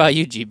happy for what you. about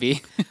you,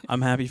 GB?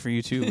 I'm happy for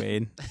you too,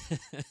 Wade.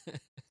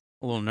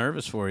 A little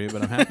nervous for you,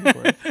 but I'm happy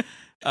for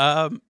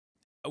you.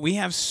 We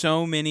have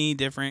so many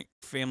different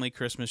family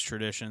Christmas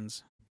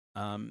traditions.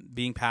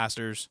 Being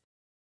pastors,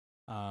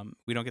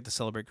 we don't get to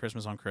celebrate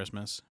Christmas on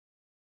Christmas,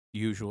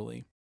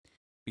 usually,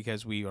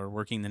 because we are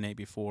working the night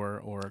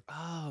before,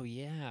 oh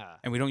yeah.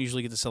 and we don't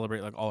usually get to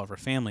celebrate like all of our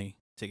family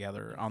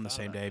together on the thought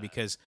same about day that.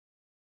 because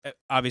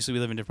obviously we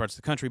live in different parts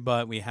of the country,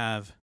 but we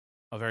have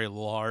a very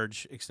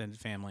large extended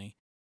family,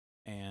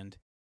 and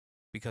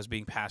because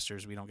being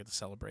pastors, we don't get to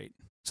celebrate.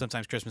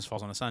 Sometimes Christmas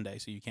falls on a Sunday,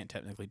 so you can't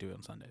technically do it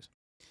on Sundays.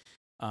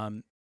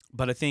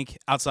 But I think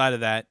outside of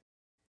that,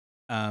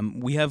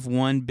 we have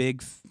one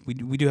big. We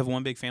do have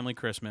one big family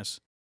Christmas.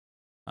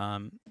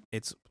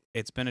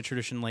 It's been a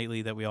tradition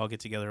lately that we all get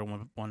together at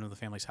one of the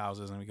family's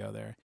houses and we go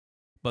there.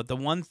 But the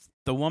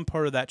one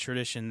part of that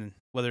tradition,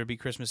 whether it be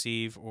Christmas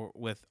Eve or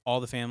with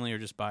all the family or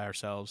just by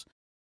ourselves,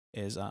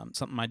 is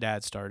something my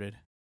dad started.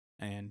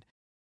 And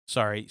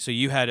sorry, so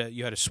you had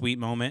a sweet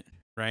moment,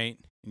 right?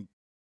 You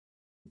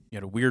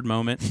had a weird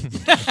moment.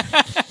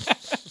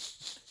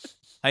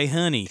 Hey,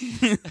 honey,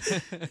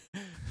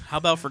 how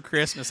about for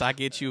Christmas I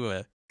get you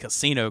a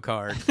casino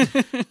card?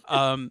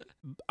 I'm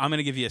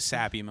gonna give you a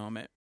sappy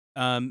moment.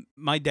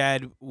 My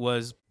dad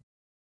was,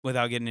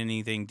 without getting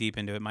anything deep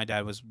into it, my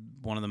dad was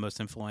one of the most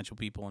influential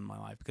people in my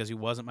life because he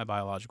wasn't my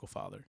biological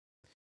father.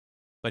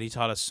 But he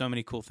taught us so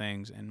many cool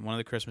things. And one of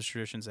the Christmas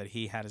traditions that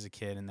he had as a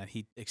kid and that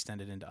he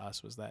extended into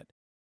us was that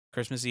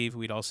Christmas Eve,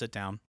 we'd all sit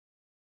down.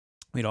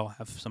 We'd all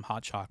have some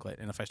hot chocolate.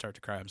 And if I start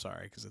to cry, I'm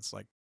sorry because it's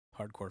like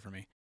hardcore for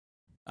me.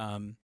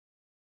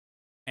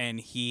 And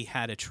he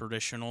had a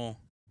traditional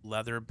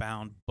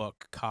leather-bound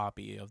book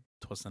copy of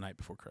 'Twas the Night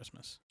Before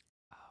Christmas.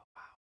 Oh,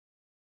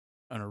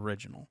 wow. An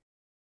original.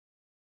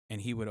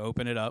 And he would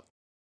open it up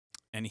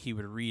and he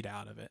would read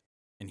out of it.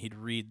 And he'd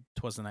read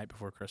 'Twas the Night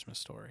Before Christmas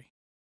story.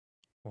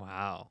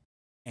 Wow.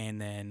 And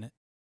then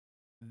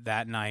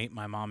that night,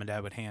 my mom and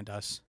dad would hand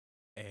us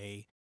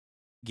a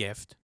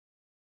gift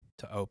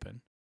to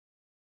open.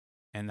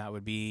 And that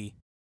would be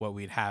what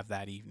we'd have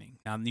that evening.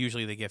 Now,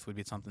 usually the gift would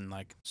be something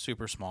like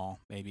super small.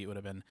 Maybe it would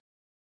have been,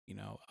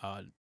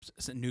 a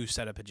new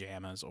set of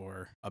pajamas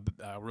or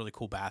a really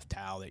cool bath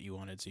towel that you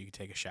wanted so you could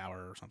take a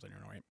shower or something.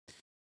 Right?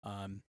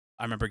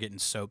 I remember getting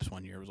soaps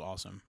one year. It was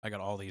awesome. I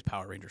got all these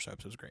Power Ranger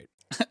soaps. It was great.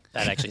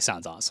 That actually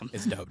sounds awesome.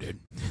 It's dope,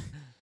 dude.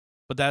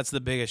 But that's the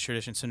biggest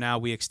tradition. So now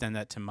we extend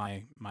that to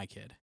my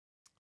kid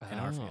and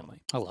our family.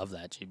 I love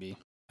that, GB.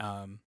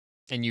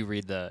 And you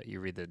read the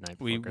night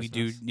before We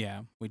Christmas?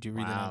 we do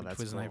read Wow, the that's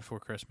Twas the Night cool. Before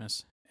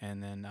Christmas,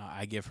 and then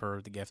I give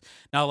her the gift.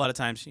 Now a lot of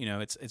times,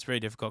 it's very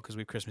difficult because we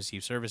have Christmas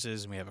Eve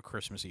services and we have a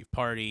Christmas Eve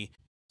party,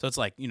 so it's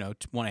like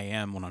 1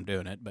 a.m. when I'm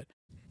doing it, but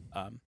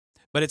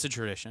it's a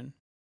tradition,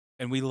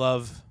 and we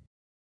love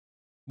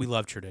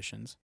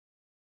traditions,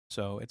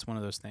 so it's one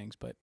of those things.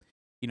 But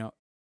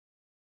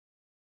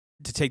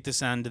to take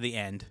this on to the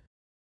end,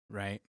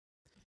 right?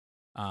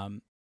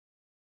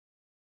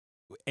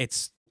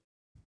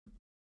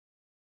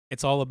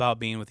 It's all about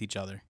being with each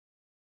other.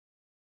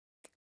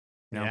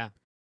 Yeah.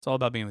 It's all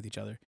about being with each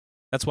other.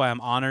 That's why I'm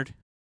honored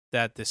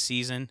that this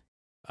season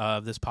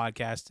of this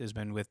podcast has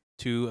been with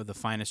two of the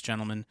finest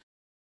gentlemen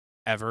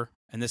ever.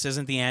 And this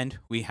isn't the end.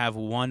 We have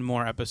one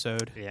more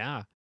episode.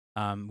 Yeah.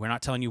 We're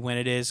not telling you when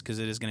it is because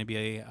it is going to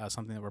be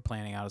something that we're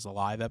planning out as a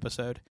live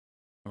episode.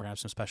 We're going to have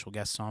some special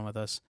guests on with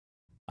us.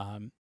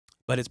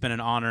 But it's been an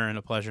honor and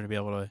a pleasure to be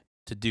able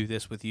to do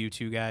this with you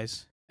two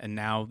guys. And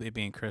now it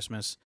being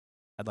Christmas,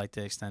 I'd like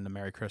to extend a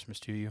Merry Christmas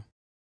to you.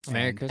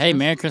 Merry And- Christmas. Hey,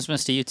 Merry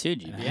Christmas to you too,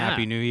 and GB. a Yeah.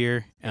 Happy New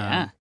Year.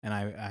 Yeah. And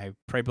I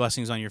pray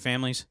blessings on your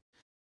families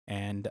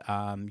and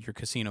your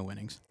casino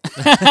winnings.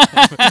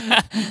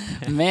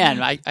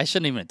 Man, I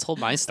shouldn't even have told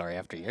my story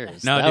after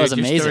yours. No, that dude, was your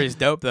amazing. story is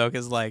dope though,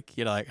 because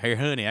hey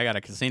honey, I got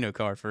a casino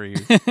card for you.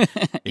 you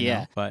Yeah.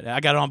 know, but I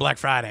got it on Black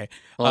Friday.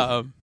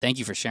 Well, thank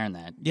you for sharing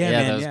that. Yeah, yeah,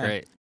 man, that was yeah.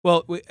 great.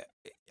 Well,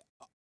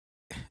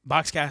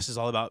 Boxcast is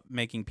all about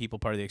making people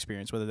part of the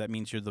experience, whether that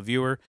means you're the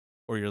viewer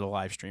or you're the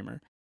live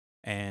streamer,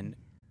 and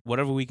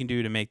whatever we can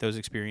do to make those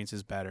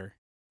experiences better,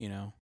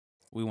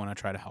 we want to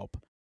try to help,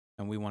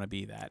 and we want to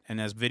be that.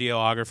 And as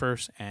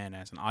videographers, and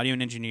as an audio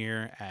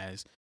engineer,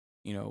 as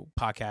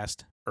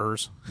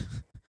podcasters,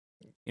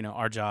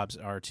 our jobs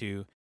are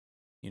to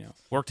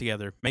work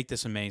together, make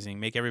this amazing,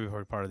 make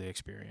everybody part of the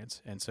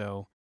experience. And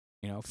so,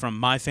 from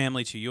my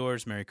family to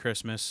yours, Merry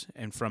Christmas,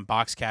 and from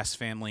Boxcast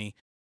family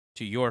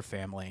to your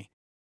family,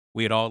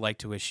 we'd all like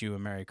to wish you a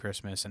Merry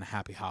Christmas and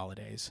Happy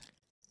Holidays.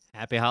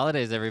 Happy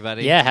holidays,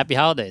 everybody. Yeah, happy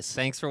holidays.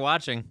 Thanks for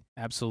watching.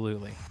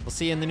 Absolutely. We'll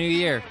see you in the new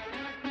year.